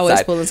they always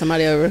outside. pulling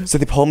somebody over. So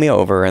they pull me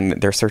over,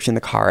 and they're searching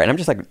the car, and I'm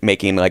just like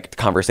making like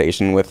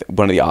conversation with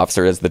one of the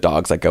officers as the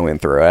dog's like going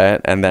through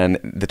it, and then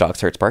the dog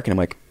starts barking. I'm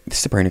like, this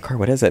is a brand new car.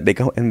 What is it? They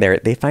go in there,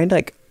 they find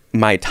like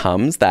my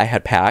Tums that I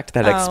had packed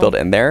that I like, spilled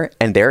in there,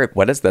 and they're like,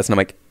 what is this? And I'm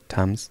like,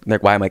 Tums. And they're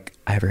like, why? I'm like,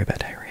 I have very bad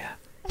diarrhea.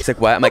 He's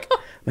like, what? I'm like,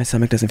 my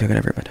stomach doesn't feel good. I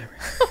have very bad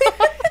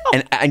diarrhea.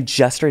 And I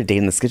just started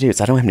dating this kid,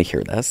 so I don't have him to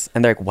hear this.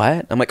 And they're like,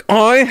 what? I'm like,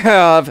 I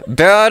have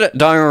bad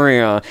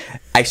diarrhea.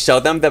 I showed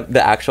them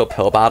the actual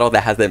pill bottle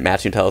that has the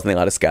matching pills, and they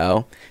let us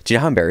go. Do you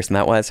know how embarrassing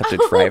that was? Have to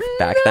drive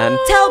back then.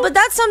 But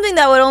that's something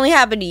that would only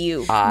happen to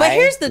you. But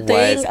here's the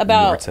thing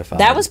about mortified.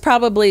 that was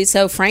probably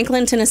so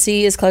Franklin,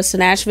 Tennessee is close to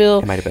Nashville.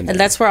 It might have been and there.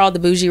 that's where all the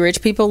bougie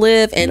rich people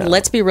live. And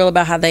let's be real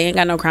about how they ain't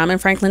got no crime in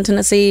Franklin,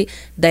 Tennessee.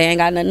 They ain't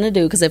got nothing to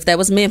do because if that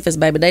was Memphis,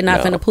 baby, they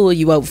not No. finna pull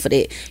you over for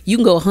that. You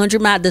can go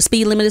 100 miles. The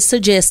speed limit is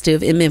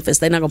suggestive in Memphis.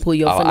 They're not gonna pull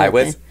you over for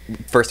nothing.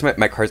 First time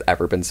my car's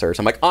ever been searched.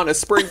 I'm like, on a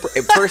spring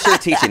break, first year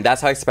teaching.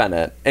 That's how I spent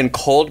it. In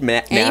cold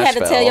Nashville. And you had to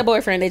tell your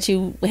boyfriend that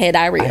you had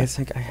diarrhea. I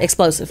think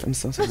Explosive. I'm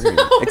so sorry.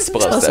 Explosive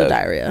Explosive.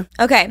 diarrhea.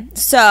 Okay,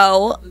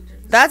 so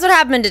that's what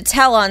happened to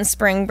Tell on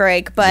spring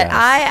break. But Yes.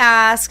 I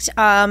asked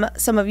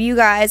some of you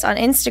guys on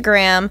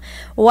Instagram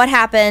what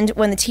happened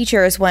when the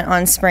teachers went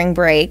on spring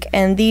break,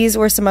 and these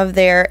were some of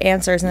their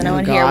answers. And then I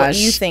want to hear what gosh.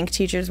 you think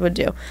teachers would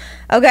do.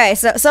 Okay,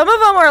 so some of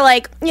them were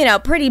like,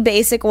 pretty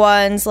basic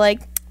ones,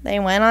 like they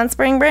went on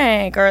spring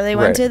break or they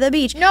went Right. to the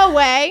beach. No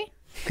way.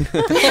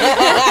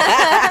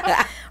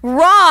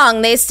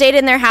 Wrong. They stayed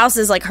in their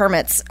houses like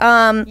hermits.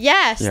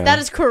 Yes, Yeah. that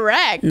is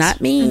correct.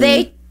 Not me.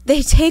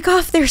 They take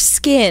off their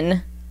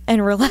skin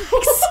and relax.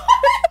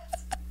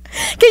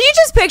 Can you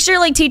just picture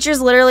like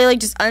teachers literally like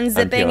just unzipping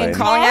and Unpeeling.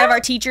 crawling out of our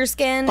teacher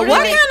skin? What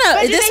Like- kind But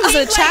of? do This they is a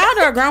hang, like- child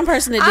or a grown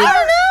person that did? I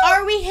don't know.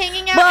 Are we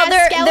hanging out Well, as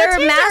their skeletons? or are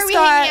we mascot,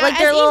 hanging like out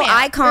their as little email?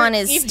 icon Or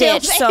is email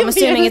Stitch, so I'm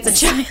assuming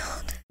it's a aliens?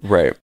 child.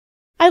 Right.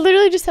 I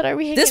literally just said, are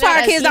we hanging This out why our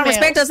as kids don't emails?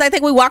 respect us. They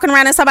think we walking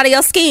around in somebody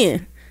else's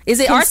skin. Is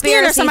it our skin or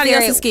Conspiracy somebody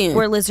theory, else's skin?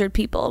 We're lizard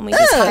people and we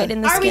just Ugh. hide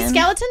in the Are skin. we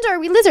skeletons or are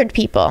we lizard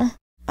people?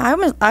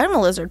 I'm a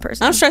lizard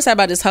person. I'm stressed out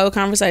about this whole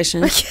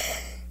conversation.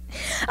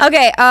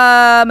 Okay,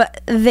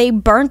 they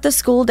burnt the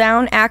school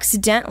down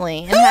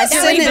accidentally and had to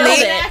Send it rebuild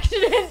in. it.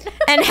 Accident.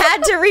 And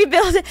had to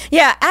rebuild it.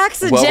 Yeah, What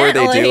accidentally. were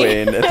they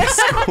doing at the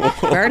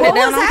school? Burned What it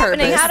down was on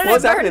happening? purpose. How did What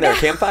was it burn happening there? down?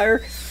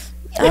 Campfire?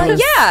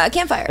 Yeah,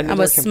 campfire. I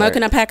was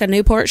smoking a pack of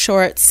Newport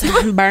shorts,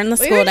 burned the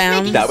We school were just down.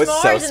 making That was so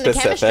s'mores in the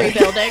chemistry specific.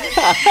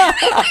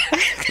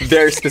 building.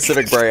 Very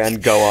specific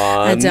brand. Go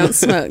on. I don't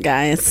smoke,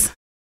 guys.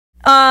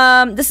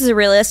 This is a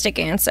realistic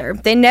answer.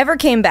 They never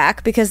came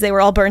back because they were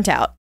all burnt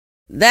out.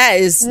 That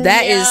is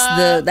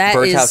Yeah.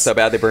 Burnt out so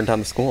bad they burned down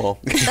the school.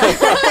 with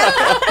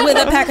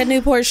a pack of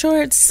Newport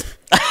shorts.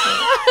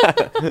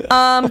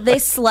 They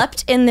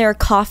slept in their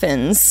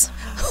coffins.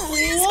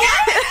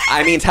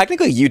 I mean,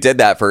 technically, you did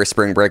that for a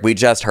spring break. We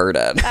just heard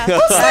it.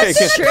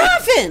 That's true.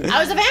 Coffin. I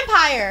was a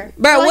vampire.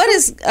 Bro, what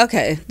is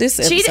okay? This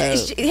She,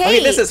 episode. hey, I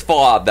mean, this is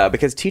flawed though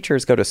because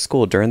teachers go to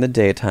school during the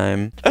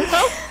daytime.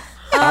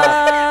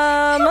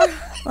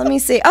 let me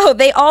see. Oh,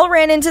 they all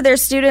ran into their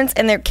students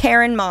and their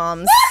Karen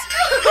moms.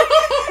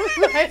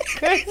 My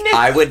goodness.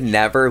 I would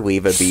never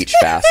leave a beach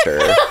faster.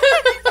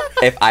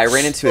 If I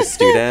ran into a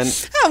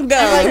student, I'm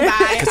going.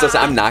 Bye. because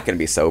I'm not going to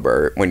be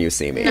sober when you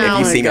see me. No. If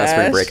you see me on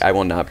spring gosh. break, I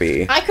will not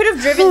be. I could have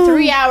driven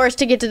 3 hours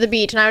to get to the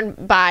beach, and I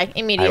would buy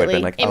immediately.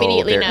 been like, oh,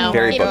 immediately, they're no.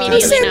 very booked You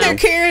Immediately said no. they're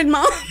Karen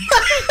mom.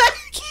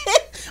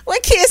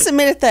 What kid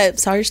submitted that?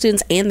 Sorry, your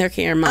students and their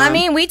Karen mom. I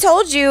mean, we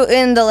told you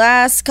in the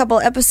last couple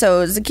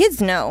episodes, the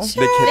kids know. The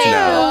kids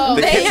know.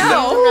 The They kids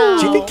know.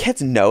 Do you think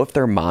kids know if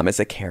their mom is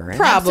a Karen?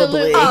 probably.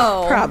 Absolutely.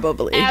 Oh.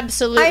 Probably.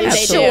 Absolutely, I'm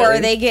they sure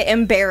do. they get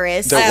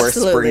embarrassed. The worst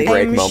Absolutely. spring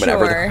break I'm moment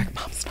ever. sure. They're like,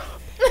 Mom, stop.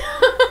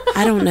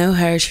 I don't know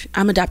her.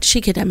 I'm adopted.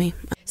 She kidnapped me.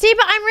 See,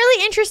 but I'm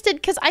really interested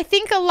because I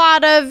think a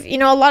lot of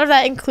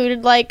that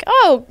included like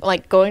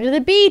going to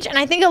the beach. And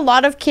I think a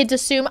lot of kids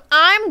assume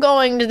I'm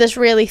going to this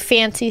really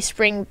fancy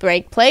spring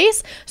break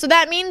place. So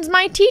that means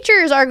my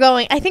teachers are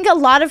going. I think a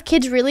lot of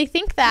kids really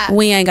think that.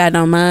 We ain't got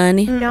no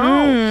money. No.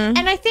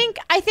 And I think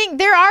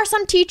there are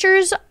some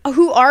teachers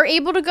who are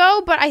able to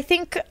go, but I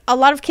think a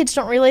lot of kids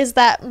don't realize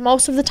that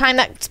most of the time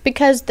that's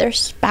because their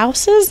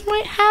spouses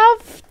might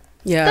have.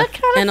 Yeah. That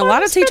kind of And a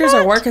lot of funds for teachers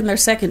are that. working their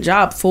second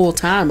job full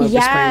time over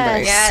spring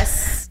break.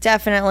 Yes,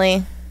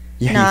 definitely.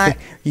 Yeah, Not-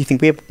 you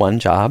think we have one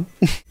job?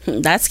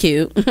 That's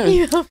cute.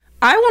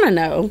 I want to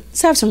know.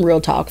 Let's have some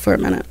real talk for a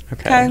minute.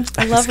 Okay.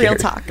 I love real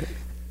talk.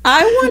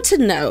 I want to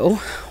know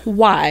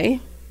why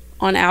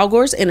on Al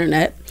Gore's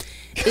internet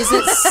is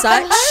it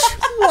such.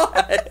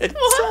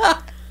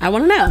 I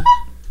want to know.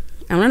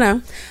 I want to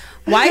know.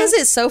 Why is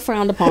it so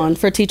frowned upon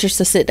for teachers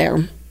to sit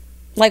down?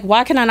 Like,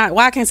 why can I not?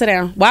 Why I can't sit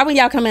down? Why when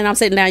y'all come in, I'm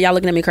sitting down, y'all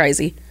looking at me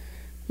crazy?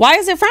 Why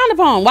is it frowned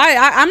upon? Why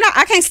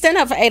I can't stand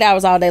up for 8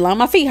 hours all day long.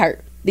 My feet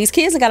hurt. These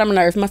kids have got on my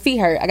nerves. My feet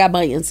hurt. I got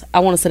bunions. I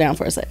want to sit down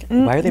for a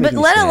second. Why are they But making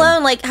you let stand?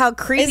 alone like how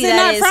creepy Is it that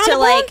not is frowned to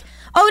upon? like.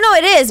 Oh no,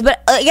 it is.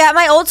 But at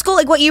my old school,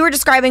 like what you were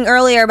describing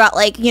earlier about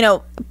like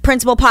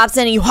principal pops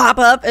in and you hop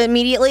up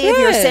immediately if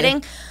you're Yeah.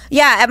 sitting.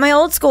 Yeah, at my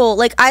old school,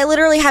 like I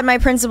literally had my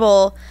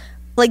principal.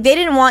 Like they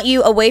didn't want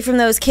you away from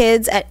those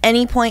kids at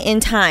any point in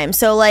time.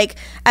 So like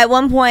at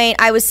one point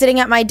I was sitting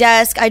at my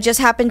desk. I just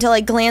happened to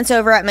like glance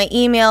over at my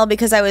email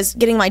because I was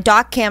getting my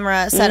doc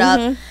camera set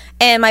up.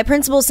 And my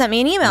principal sent me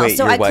an email. Wait,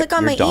 so your I what? click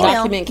on Your my doc- email.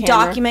 Document camera.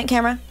 Document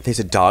camera. There's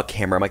a dog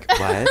camera. I'm like, what?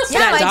 Yeah,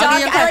 got my a dog dog. in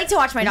your I car? like to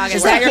watch my dog.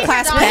 Is at that work. your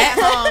class Dog pet?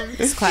 at home.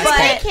 It's class But-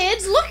 pet.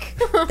 Kids, look.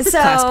 So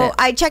pet.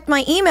 I checked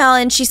my email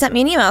and she sent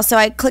me an email. So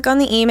I click on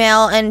the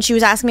email and she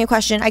was asking me a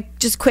question. I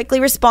just quickly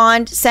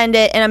respond, send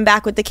it, and I'm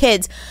back with the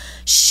kids.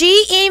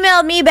 She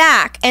emailed me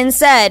back and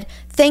said,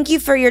 "Thank you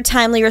for your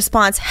timely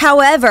response.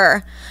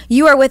 However,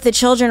 you are with the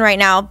children right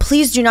now.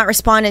 Please do not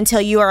respond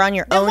until you are on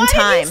your own Why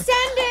time." did you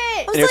send it?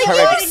 I was It was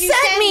like, probably- you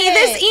sent me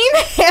this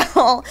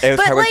email. It was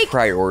But, probably like,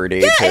 priority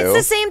yeah, too. it's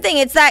the same thing.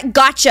 It's that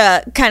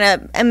gotcha kind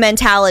of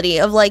mentality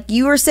of like,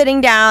 you were sitting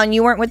down,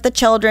 you weren't with the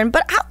children.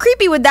 But how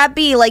creepy would that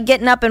be? Like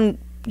getting up and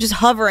just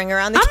hovering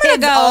around the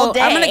kids all day.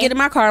 I'm gonna get in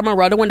my car. I'm gonna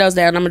roll the windows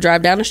down. I'm gonna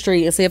drive down the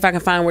street and see if I can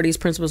find where these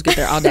principals get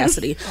their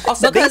audacity.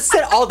 Also, they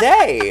sit all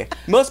day.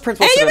 Most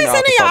principals Hey, sit you be in the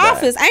sitting in your all day.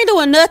 office. I ain't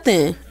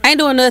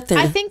doing nothing.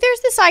 I think there's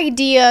this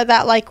idea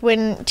that like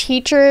when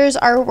teachers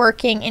are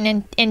working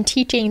in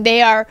teaching,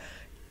 they are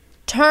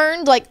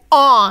turned like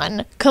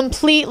on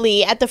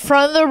completely at the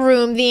front of the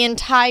room the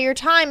entire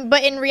time,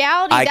 but in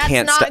reality I that's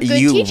can't not stop. good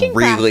You teaching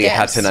really have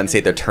practice. to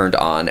enunciate the turned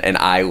on, and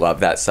I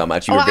love that so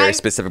much. You were Well, very I-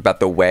 specific about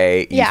the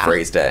way you Yeah.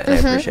 phrased it, and I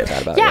appreciate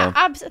that about Yeah,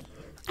 you.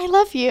 I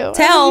love you. I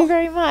Tell. love you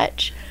very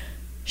much.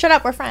 Shut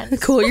up, we're friends.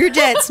 cool your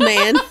jets,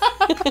 man.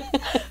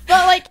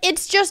 But like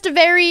it's just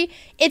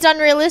it's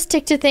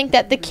unrealistic to think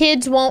that the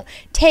kids won't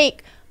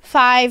take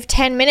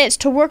 5-10 minutes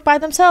to work by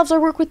themselves or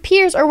work with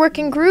peers or work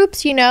in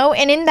groups, you know.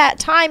 And in that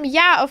time,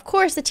 yeah, of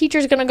course the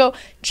teacher's gonna go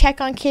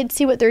check on kids,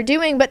 see what they're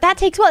doing, but that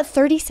takes what,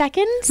 30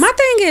 seconds? My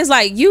thing is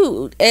like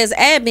you as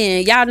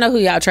admin, y'all know who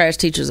y'all trash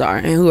teachers are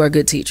and who are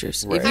good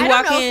teachers. If you I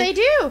walk don't know in, if they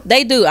do.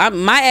 They do.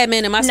 My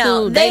admin in my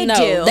school, they know.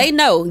 do. They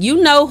know. You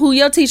know who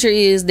your teacher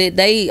is. That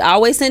they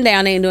always sitting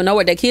down. They ain't doing no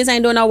work. Their kids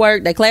ain't doing no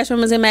work. Their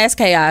classroom is in mass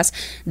chaos.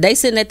 They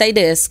sitting at their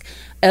desk.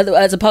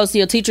 As opposed to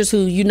your teachers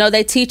who you know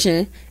they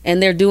teaching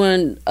and they're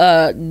doing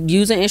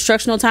using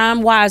instructional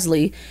time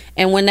wisely.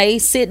 And when they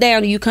sit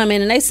down, you come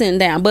in and they sitting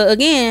down. But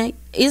again,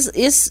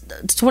 it's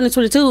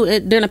 2022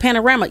 during a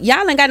panorama.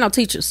 Y'all ain't got no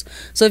teachers.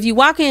 So if you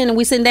walk in and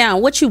we sitting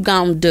down, what you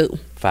gonna do?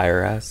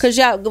 Fire us. Cause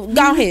y'all go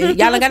ahead.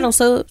 Y'all ain't got no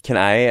sub. Can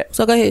I?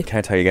 So go ahead. Can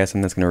I tell you guys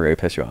something that's gonna really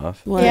piss you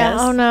off? What? Yeah,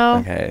 oh no.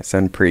 Okay, so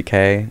in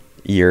pre-K,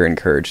 you're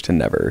encouraged to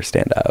never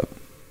stand up.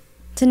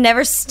 To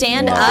never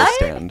stand Never up?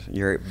 stand.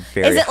 You're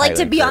very. Is it like to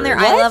highly be on their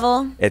encouraged. eye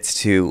level? It's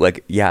to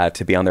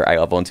to be on their eye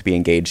level and to be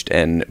engaged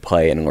in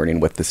play and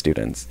learning with the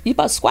students. You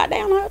about to squat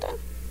down all the time?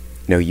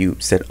 No, you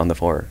sit on the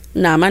floor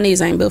Nah, my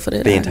knees ain't built for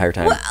that. the entire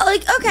time. Well,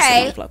 like, Sit on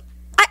okay. the floor.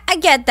 I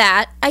get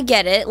that. I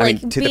get it. I mean, Like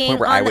to the being point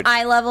where on I would-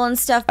 eye level and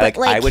stuff, but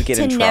I would get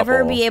to in never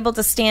trouble. be able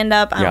to stand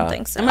up, I Yeah. don't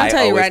think so. I'm gonna I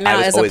tell you always- right now, I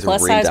was as a always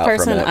plus reamed size out from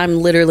person, it. I'm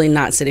literally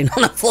not sitting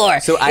on the floor.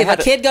 So I if had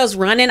a kid goes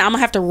running, I'm gonna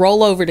have to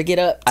roll over to get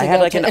up. I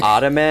had like an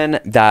ottoman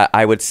that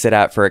I would sit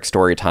at for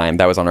story time.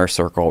 That was on our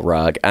circle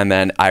rug, and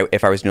then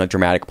if I was doing like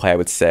dramatic play, I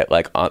would sit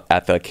like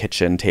at the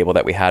kitchen table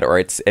that we had, or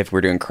if we're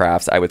doing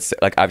crafts, I would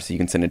sit, like obviously you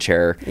can sit in a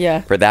chair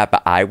Yeah. for that,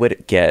 but I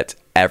would get.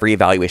 Every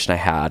evaluation I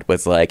had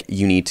was like,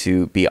 you need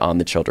to be on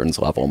the children's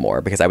level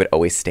more, because I would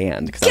always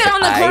stand. Because Get I was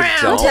on the like, ground,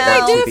 I don't Tell.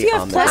 want Do to if be you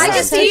have on the plus I ground.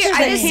 just size see, teachers I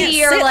that just can't see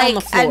your sit on like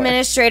the floor.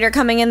 administrator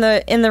coming in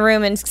the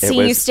room and seeing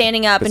you was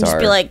standing up and just be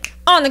bizarre. like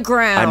on the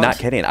ground. I'm not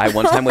kidding. I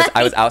was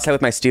outside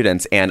with my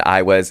students, and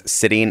I was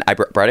sitting. I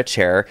brought a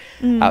chair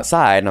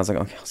outside, and I was like,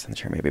 okay, I'll sit in the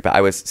chair maybe. But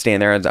I was standing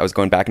there, and I was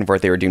going back and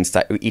forth. They were doing.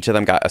 Each of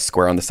them got a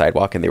square on the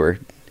sidewalk, and they were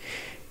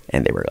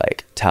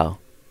like, "Tell,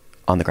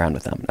 on the ground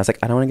with them." I was like,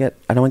 I don't want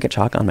to get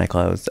chalk on my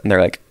clothes, and they're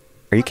like,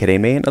 "Are you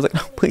kidding me?" And I was like,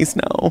 "No, please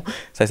no."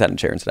 So I sat in a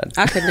chair instead.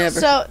 I could never.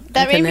 So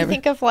that I made could me never.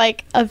 think of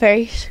like a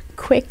very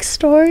quick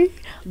story.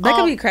 That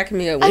could be cracking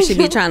me up when I she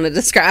be know. trying to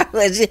describe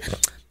it.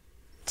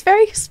 It's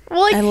very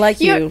well, like I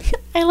like you're- you.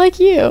 I like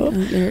you.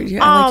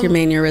 I like your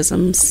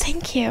mannerisms.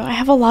 Thank you. I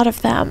have a lot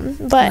of them.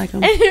 But like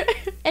 'em.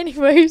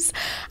 anyways,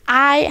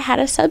 I had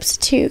a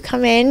substitute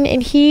come in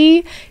and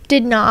he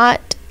did not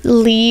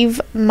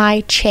leave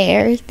my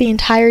chair the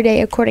entire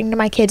day, according to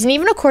my kids and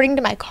even according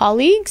to my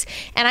colleagues.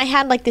 And I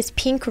had like this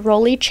pink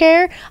rolly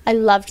chair. I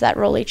loved that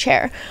rolly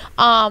chair.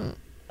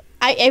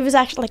 It was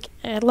actually like,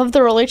 I love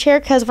the roller chair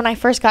because when I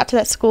first got to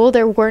that school,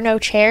 there were no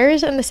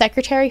chairs, and the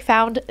secretary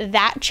found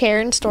that chair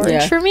in storage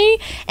Yeah. for me,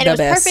 and The it was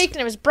best. perfect,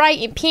 and it was bright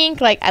and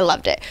pink. Like, I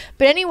loved it.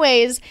 But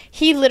anyways,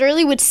 he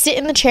literally would sit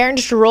in the chair and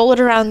just roll it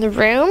around the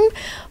room,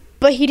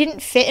 but he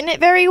didn't fit in it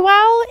very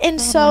well, and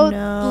so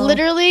no.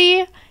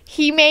 literally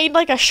he made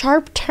like a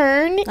sharp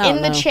turn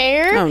in the no.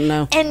 chair. Oh,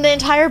 no. And the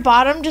entire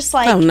bottom just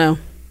like, Oh no.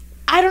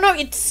 I don't know,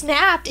 it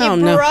snapped, it Oh,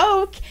 no.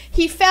 broke.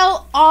 He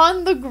fell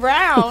on the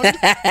ground,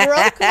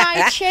 broke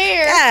my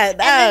chair, God, and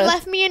then oh.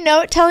 left me a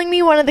note telling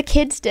me one of the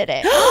kids did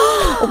it.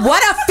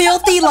 What a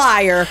filthy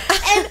liar.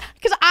 And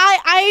because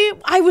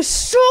I was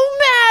so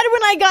mad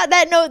when I got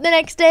that note the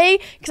next day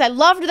because I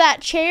loved that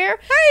chair.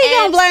 How you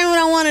And gonna blame it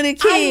on one of the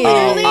kids?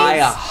 literally- I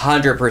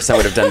 100%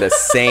 would have done the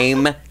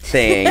same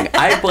thing.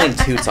 I blame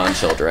toots on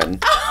children.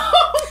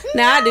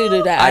 Now I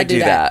do that. I do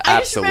that. I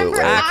just Absolutely.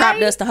 remember I crop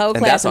dust the whole And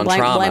class that's and on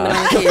blame it trauma.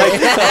 on the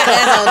kids.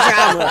 That's on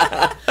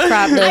trauma. Crop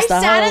I dust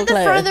the sat whole at the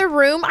class. front of the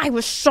room. I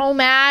was so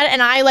mad,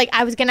 and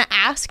I was gonna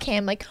ask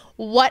him like,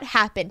 what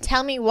happened?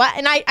 Tell me what.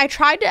 And I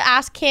tried to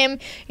ask him,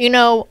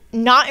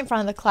 not in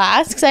front of the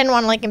class because I didn't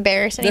want to like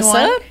embarrass anyone.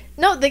 sub?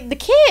 No, the kid. Oh, the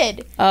kid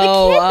the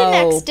oh.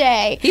 next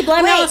day. He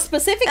blamed it on a Wait,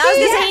 specific I was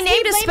kid. gonna say he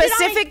named a blamed it on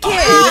specific his-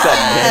 kid.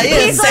 He's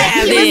He was like,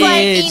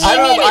 savage. I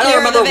don't You're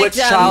remember the which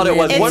victim. child it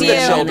was. It's One of the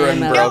you. children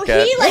No, broke No,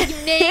 it. he like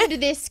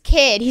named this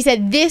kid. He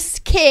said this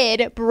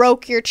kid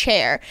broke your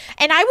chair,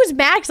 and I was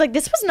mad because like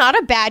this was not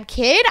a bad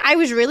kid. I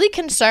was really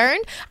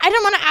concerned. I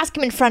didn't want to ask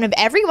him in front of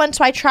everyone,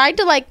 so I tried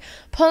to like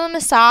pull him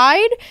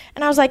aside,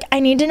 and I was like, I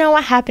need to know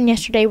what happened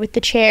yesterday with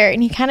the chair,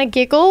 and he kind of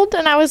giggled,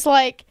 and I was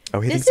like, Oh,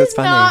 he this thinks it's is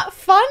funny. not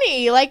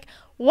funny. Like,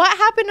 what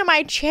happened to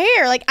my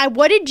chair? Like,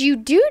 what did you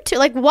do to,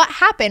 like, what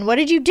happened? What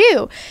did you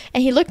do?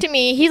 And he looked at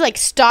me, he like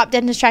stopped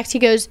dead in his tracks. He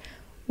goes,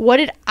 what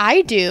did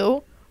I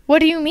do? What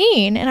do you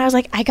mean? And I was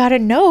like, I got a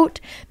note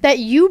that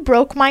you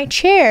broke my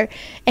chair.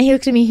 And he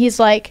looked at me, he's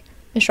like,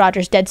 Miss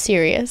Rogers, dead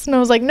serious. And I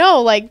was like,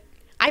 no, like,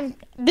 I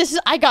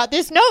got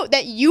this note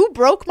that you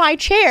broke my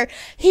chair.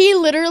 He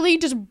literally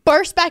just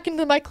burst back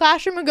into my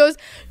classroom and goes,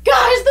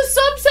 guys, the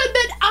sub said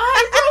that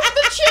I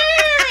broke the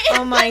chair.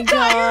 Oh my And the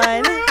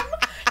entire God. room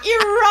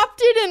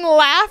erupted in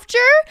laughter,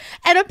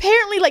 and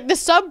apparently like the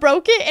sub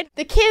broke it and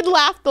the kid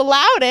laughed the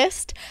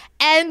loudest,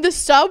 and the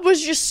sub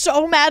was just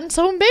so mad and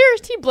so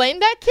embarrassed he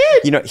blamed that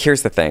kid. You know,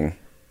 here's the thing.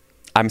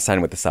 I'm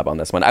siding with the sub on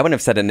this one. I wouldn't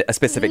have said a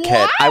specific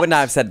kid. I would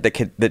not have said the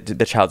kid,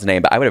 the child's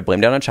name, but I would have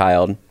blamed it on a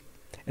child, and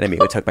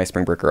immediately took my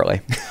spring break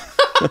early.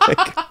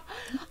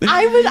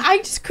 I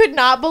just could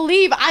not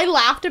believe. I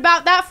laughed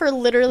about that for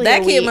literally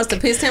That a kid week. must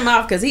have pissed him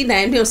off because he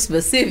named him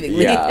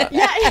specifically. Yeah.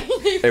 Yeah.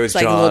 It was It's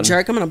like a John. little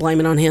jerk. I'm gonna blame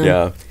it on him.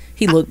 Yeah.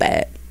 He looked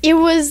bad. It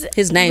was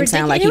His name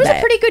sound like he he was bad. a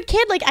pretty good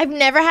kid. Like I've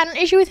never had an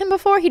issue with him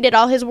before. He did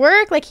all his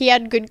work. Like he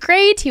had good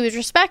grades. He was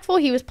respectful.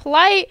 He was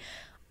polite.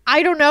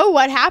 I don't know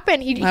what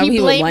happened. He Why would he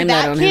blamed blame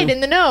that that on kid him?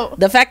 in the note.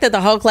 The fact that the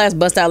whole class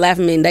bust out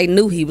laughing and they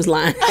knew he was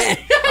lying.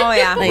 Oh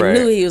yeah. They Right.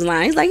 knew he was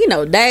lying. He's like,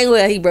 dang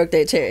well he broke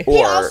that chair. He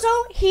Or- also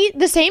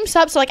the same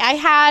sub. So like I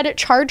had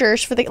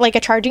chargers for a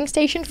charging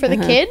station for the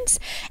kids,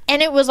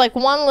 and it was like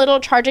one little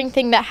charging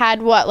thing that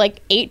had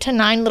 8 to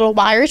 9 little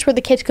wires where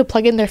the kids could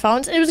plug in their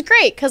phones. And it was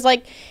great because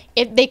like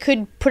if they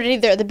could put it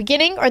either at the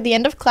beginning or the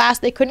end of class,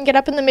 they couldn't get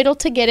up in the middle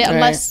to get it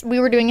unless we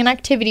were doing an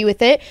activity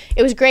with it.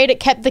 It was great. It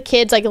kept the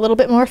kids like a little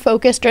bit more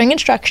focused during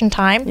instruction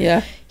time.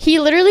 Yeah. He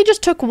literally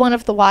just took one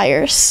of the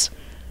wires.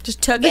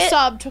 Just took The it.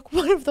 sub took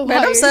one of the Man,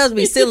 them wires. subs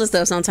be stealing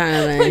stuff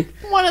sometimes, man.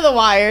 One of the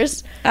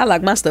wires. I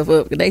lock my stuff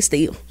up because they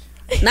steal.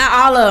 Not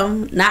all of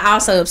them. Not all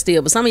subs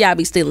steal, but some of y'all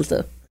be stealing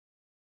stuff.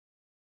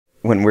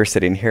 When we're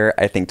sitting here,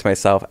 I think to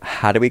myself,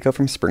 how do we go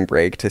from spring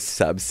break to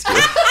sub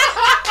stealing?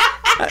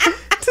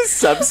 to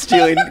sub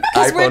stealing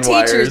Because we're iPhone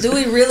teachers. wires? Do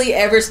we really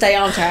ever stay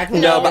on track?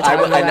 with No, what but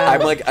we're talking about?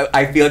 I'm like,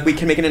 I feel like we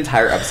can make an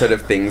entire episode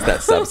of things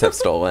that subs have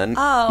stolen.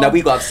 Oh. No,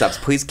 we love subs.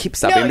 Please keep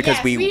subbing No, because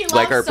yes, we we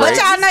like love our subs. But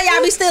breaks. y'all know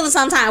y'all be stealing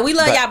sometimes. We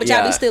love But, y'all, but y'all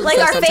yeah. be stealing Like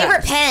stuff our sometimes.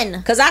 favorite pen.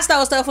 Because I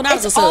stole stuff when I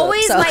was It's a sub.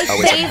 always so. my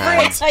Always a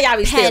favorite Oh, y'all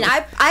be pen.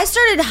 stealing. I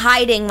started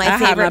hiding my I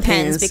hide my favorite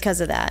pens pens.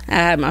 because of that. I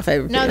had my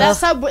favorite. No,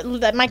 pens. that sub.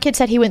 That my kid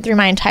said he went through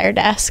my entire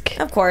desk.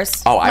 Of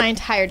course. Oh, My I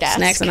entire desk.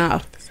 snacks and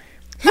all.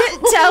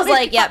 Tells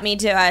like, yep, me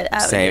too. I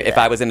would same. do If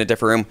that. I was in a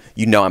different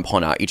room, I'm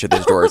pulling out each of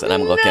those drawers and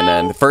I'm looking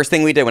in. The first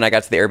thing we did when I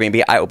got to the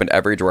Airbnb, I opened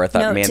every drawer. I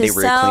thought, Note man, to they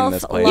really cleaned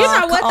this self, place. You lock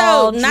know what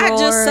all though? Not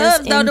just drawers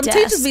subs though. and Them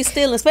teachers be desk.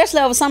 stealing,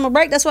 especially over summer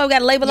break. That's why we got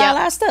to label Yep. all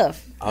our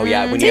stuff. Oh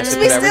yeah, when you have Teachers to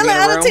be put everything stealing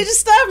in a other room. teachers'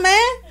 stuff,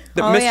 man.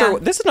 Oh, yeah.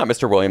 This is not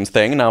Mr. Williams'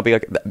 thing, and I'll be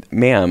like,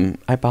 ma'am,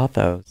 I bought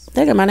those.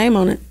 They got my name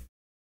on it.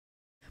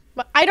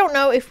 But I don't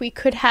know if we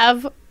could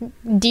have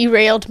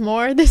derailed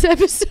more this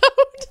episode.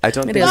 I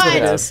don't It think is we what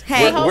it have. is.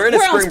 Hey, we're in a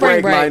we're on spring spring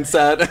break break.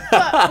 mindset.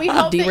 But we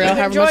hope that Derail you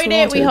however much enjoyed we it.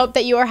 want We to. hope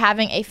that you are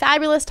having a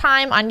fabulous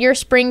time on your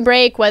spring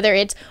break, whether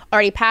it's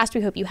already passed.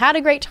 We hope you had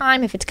a great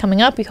time. If it's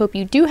coming up, we hope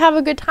you do have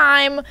a good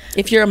time.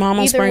 If you're a mom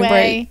on Either spring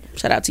way. break,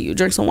 shout out to you.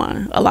 Drink some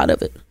wine. A lot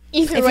of it.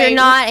 Either If way, you're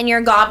not and you're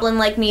a goblin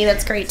like me,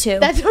 that's great too.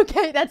 that's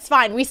okay. That's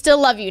fine. We still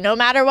love you no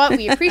matter what.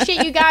 We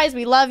appreciate you guys.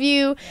 We love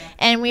you.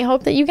 And we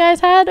hope that you guys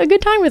had a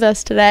good time with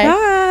us today.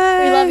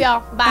 Bye. We love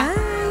y'all.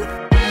 Bye.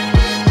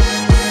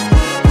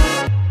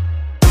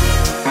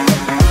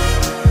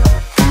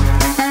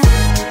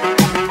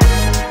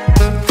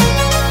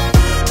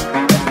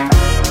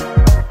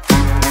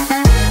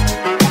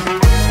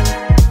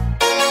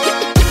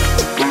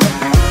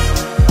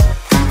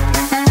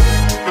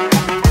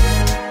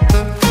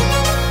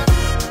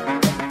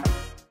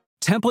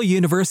 Temple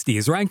University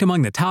is ranked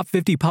among the top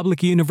 50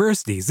 public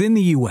universities in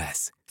the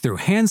U.S. Through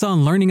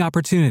hands-on learning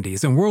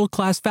opportunities and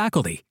world-class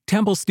faculty,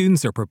 Temple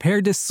students are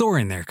prepared to soar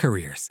in their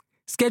careers.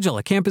 Schedule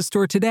a campus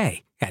tour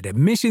today at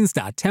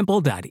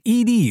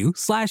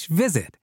admissions.temple.edu/visit.